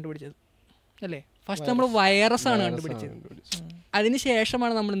ആൻറ്റിവൈറസ് അല്ല കണ്ടുപിടിച്ചത്, അല്ലേ? ഫസ്റ്റ് നമ്മൾ വൈറസാണ് കണ്ടുപിടിച്ചത്. അതിന്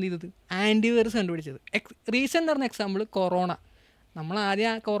ശേഷമാണ് നമ്മൾ എന്ത് ചെയ്തത്? ആൻറ്റിവൈറസ് കണ്ടുപിടിച്ചത്. റീസെൻ്റ് പറഞ്ഞ എക്സാമ്പിൾ കൊറോണ. നമ്മൾ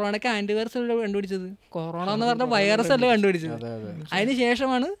ആദ്യം കൊറോണയ്ക്ക് ആൻറ്റിവൈറസ് അല്ല കണ്ടുപിടിച്ചത്, കൊറോണ എന്ന് പറഞ്ഞ വൈറസ് അല്ല കണ്ടുപിടിച്ചത്. അതിന്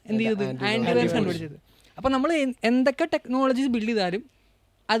ശേഷമാണ് എന്ത് ചെയ്തത്? ആൻറ്റിവൈറസ് കണ്ടുപിടിച്ചത്. അപ്പോൾ നമ്മൾ എന്തൊക്കെ ടെക്നോളജീസ് ബിൽഡ് ചെയ്താലും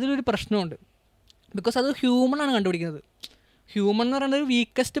അതിലൊരു പ്രശ്നമുണ്ട്. ബിക്കോസ് അത് ഹ്യൂമണാണ് കണ്ടുപിടിക്കുന്നത്. ഹ്യൂമൺ എന്ന് പറയുന്നത് ഒരു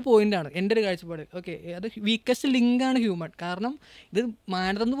വീക്കസ്റ്റ് പോയിൻ്റാണ് എൻ്റെ ഒരു കാഴ്ചപ്പാട്, ഓക്കെ. അത് വീക്കസ്റ്റ് ലിങ്കാണ് ഹ്യൂമൺ. കാരണം ഇത്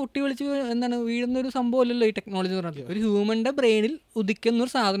മാനത്തുനിന്ന് പൊട്ടി വിളിച്ച് എന്താണ് വീഴുന്നൊരു സംഭവമല്ലല്ലോ ഈ ടെക്നോളജി എന്ന് പറയുന്നത്. ഒരു ഹ്യൂമൻ്റെ ബ്രെയിനിൽ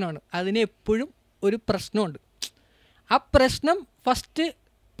ഉദിക്കുന്നൊരു സാധനമാണ്. അതിന് എപ്പോഴും ഒരു പ്രശ്നമുണ്ട്. ആ പ്രശ്നം ഫസ്റ്റ്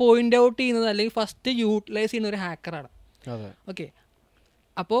പോയിൻ്റ് ഔട്ട് ചെയ്യുന്നത് അല്ലെങ്കിൽ ഫസ്റ്റ് യൂട്ടിലൈസ് ചെയ്യുന്ന ഒരു ഹാക്കറാണ്, ഓക്കെ.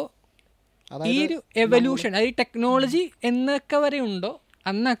 അപ്പോൾ ഈ ഒരു എവല്യൂഷൻ, അതായത് ടെക്നോളജി എന്നൊക്കെ വരെ ഉണ്ടോ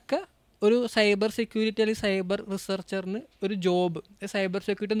അന്നൊക്കെ ഒരു സൈബർ സെക്യൂരിറ്റി അല്ലെങ്കിൽ സൈബർ റിസർച്ചറിന് ഒരു ജോബ്, സൈബർ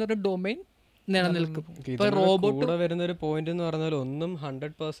സെക്യൂരിറ്റി എന്ന് പറഞ്ഞ ഡൊമൈൻ നിലനിൽക്കും. ഇപ്പൊ റോബോട്ട് വരുന്ന ഒരു പോയിന്റ് എന്ന് പറഞ്ഞാൽ ഒന്നും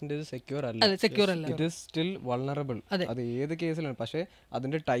 100% സെക്യൂർ അല്ല. It is still vulnerable. അത് ഏത് കേസിലാണ്. പക്ഷേ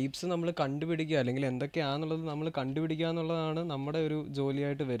അതിന്റെ ടൈപ്സ് നമ്മൾ കണ്ടുപിടിക്കുക അല്ലെങ്കിൽ എന്തൊക്കെയാണെന്നുള്ളത് നമ്മൾ കണ്ടുപിടിക്കുക എന്നുള്ളതാണ് നമ്മുടെ ഒരു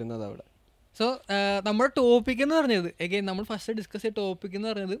ജോലിയായിട്ട് വരുന്നത് അവിടെ. സോ നമ്മുടെ ടോപ്പിക് എന്ന് പറഞ്ഞത് എഗെയിൻ നമ്മൾ ഫസ്റ്റ് ഡിസ്കസ് ചെയ്ത ടോപ്പിക്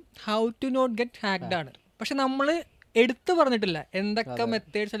എന്ന് പറഞ്ഞത് how to not get hacked ആണ്. പക്ഷെ നമ്മൾ എടുത്തു പറഞ്ഞിട്ടില്ല എന്തൊക്കെ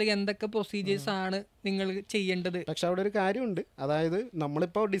മെത്തേഡ്സ് അല്ലെങ്കിൽ എന്തൊക്കെ പ്രൊസീജിയേഴ്സ് ആണ് നിങ്ങൾ ചെയ്യേണ്ടത്. പക്ഷെ അവിടെ ഒരു കാര്യമുണ്ട്, അതായത്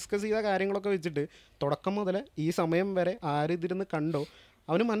നമ്മളിപ്പോൾ ഡിസ്കസ് ചെയ്ത കാര്യങ്ങളൊക്കെ വെച്ചിട്ട് തുടക്കം മുതൽ ഈ സമയം വരെ ആര് ഇതിരുന്ന് കണ്ടോ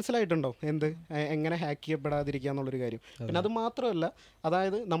അവന് മനസ്സിലായിട്ടുണ്ടോ എങ്ങനെ ഹാക്ക് ചെയ്യപ്പെടാതിരിക്കുക എന്നുള്ളൊരു കാര്യം. പിന്നെ അത് മാത്രമല്ല,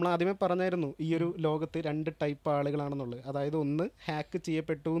 അതായത് നമ്മൾ ആദ്യമേ പറഞ്ഞായിരുന്നു ഈ ഒരു ലോകത്ത് 2 ടൈപ്പ് ആളുകളാണെന്നുള്ളത്. അതായത് ഒന്ന് ഹാക്ക്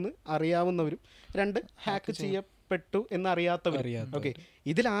ചെയ്യപ്പെട്ടു എന്ന് അറിയാവുന്നവരും, 2 ഹാക്ക് ചെയ്യപ്പെട്ടു എന്നറിയാത്തവരും. ഓക്കെ,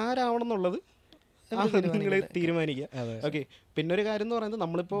 ഇതിലാരാവണം എന്നുള്ളത് നിങ്ങൾ തീരുമാനിക്കുക. ഓക്കെ, പിന്നെ ഒരു കാര്യം എന്ന് പറയുന്നത്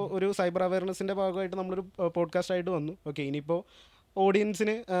നമ്മളിപ്പോൾ ഒരു സൈബർ അവയർനെസ്സിൻ്റെ ഭാഗമായിട്ട് നമ്മളൊരു പോഡ്കാസ്റ്റ് ആയിട്ട് വന്നു. ഓക്കെ, ഇനിയിപ്പോൾ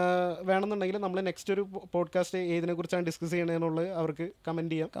ഓഡിയൻസിന് വേണമെന്നുണ്ടെങ്കിൽ നമ്മൾ നെക്സ്റ്റ് ഒരു പോഡ്കാസ്റ്റ് ഏതിനെ കുറിച്ചാണ് ഡിസ്കസ് ചെയ്യണമെന്നുള്ളത് അവർക്ക്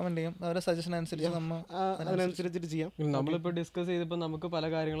കമന്റ് ചെയ്യാം. അവരുടെ സജഷൻ അനുസരിച്ച് അതിനനുസരിച്ചിട്ട് ചെയ്യാം. നമ്മളിപ്പോൾ ഡിസ്കസ് ചെയ്തപ്പോൾ നമുക്ക് പല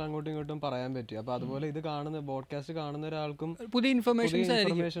കാര്യങ്ങളും അങ്ങോട്ടും ഇങ്ങോട്ടും പറയാൻ പറ്റും. അപ്പോൾ അതുപോലെ ഇത് കാണുന്ന പോഡ്കാസ്റ്റ് കാണുന്ന ഒരാൾക്കും പുതിയ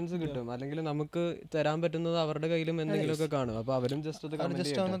ഇൻഫർമേഷൻസ് കിട്ടും. അല്ലെങ്കിൽ നമുക്ക് തരാൻ പറ്റുന്നത് അവരുടെ കയ്യിലും എന്തെങ്കിലുമൊക്കെ കാണും. അപ്പോൾ അവരും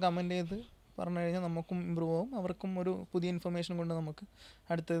ജസ്റ്റ് ഒന്ന് കമന്റ് ചെയ്ത് പറഞ്ഞു കഴിഞ്ഞാൽ നമുക്കും ഇമ്പ്രൂവ് ആവും, അവർക്കും ഒരു പുതിയ ഇൻഫർമേഷൻ കൊണ്ട് നമുക്ക്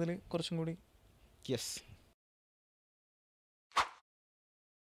അടുത്തതിൽ കുറച്ചും കൂടി. യെസ്.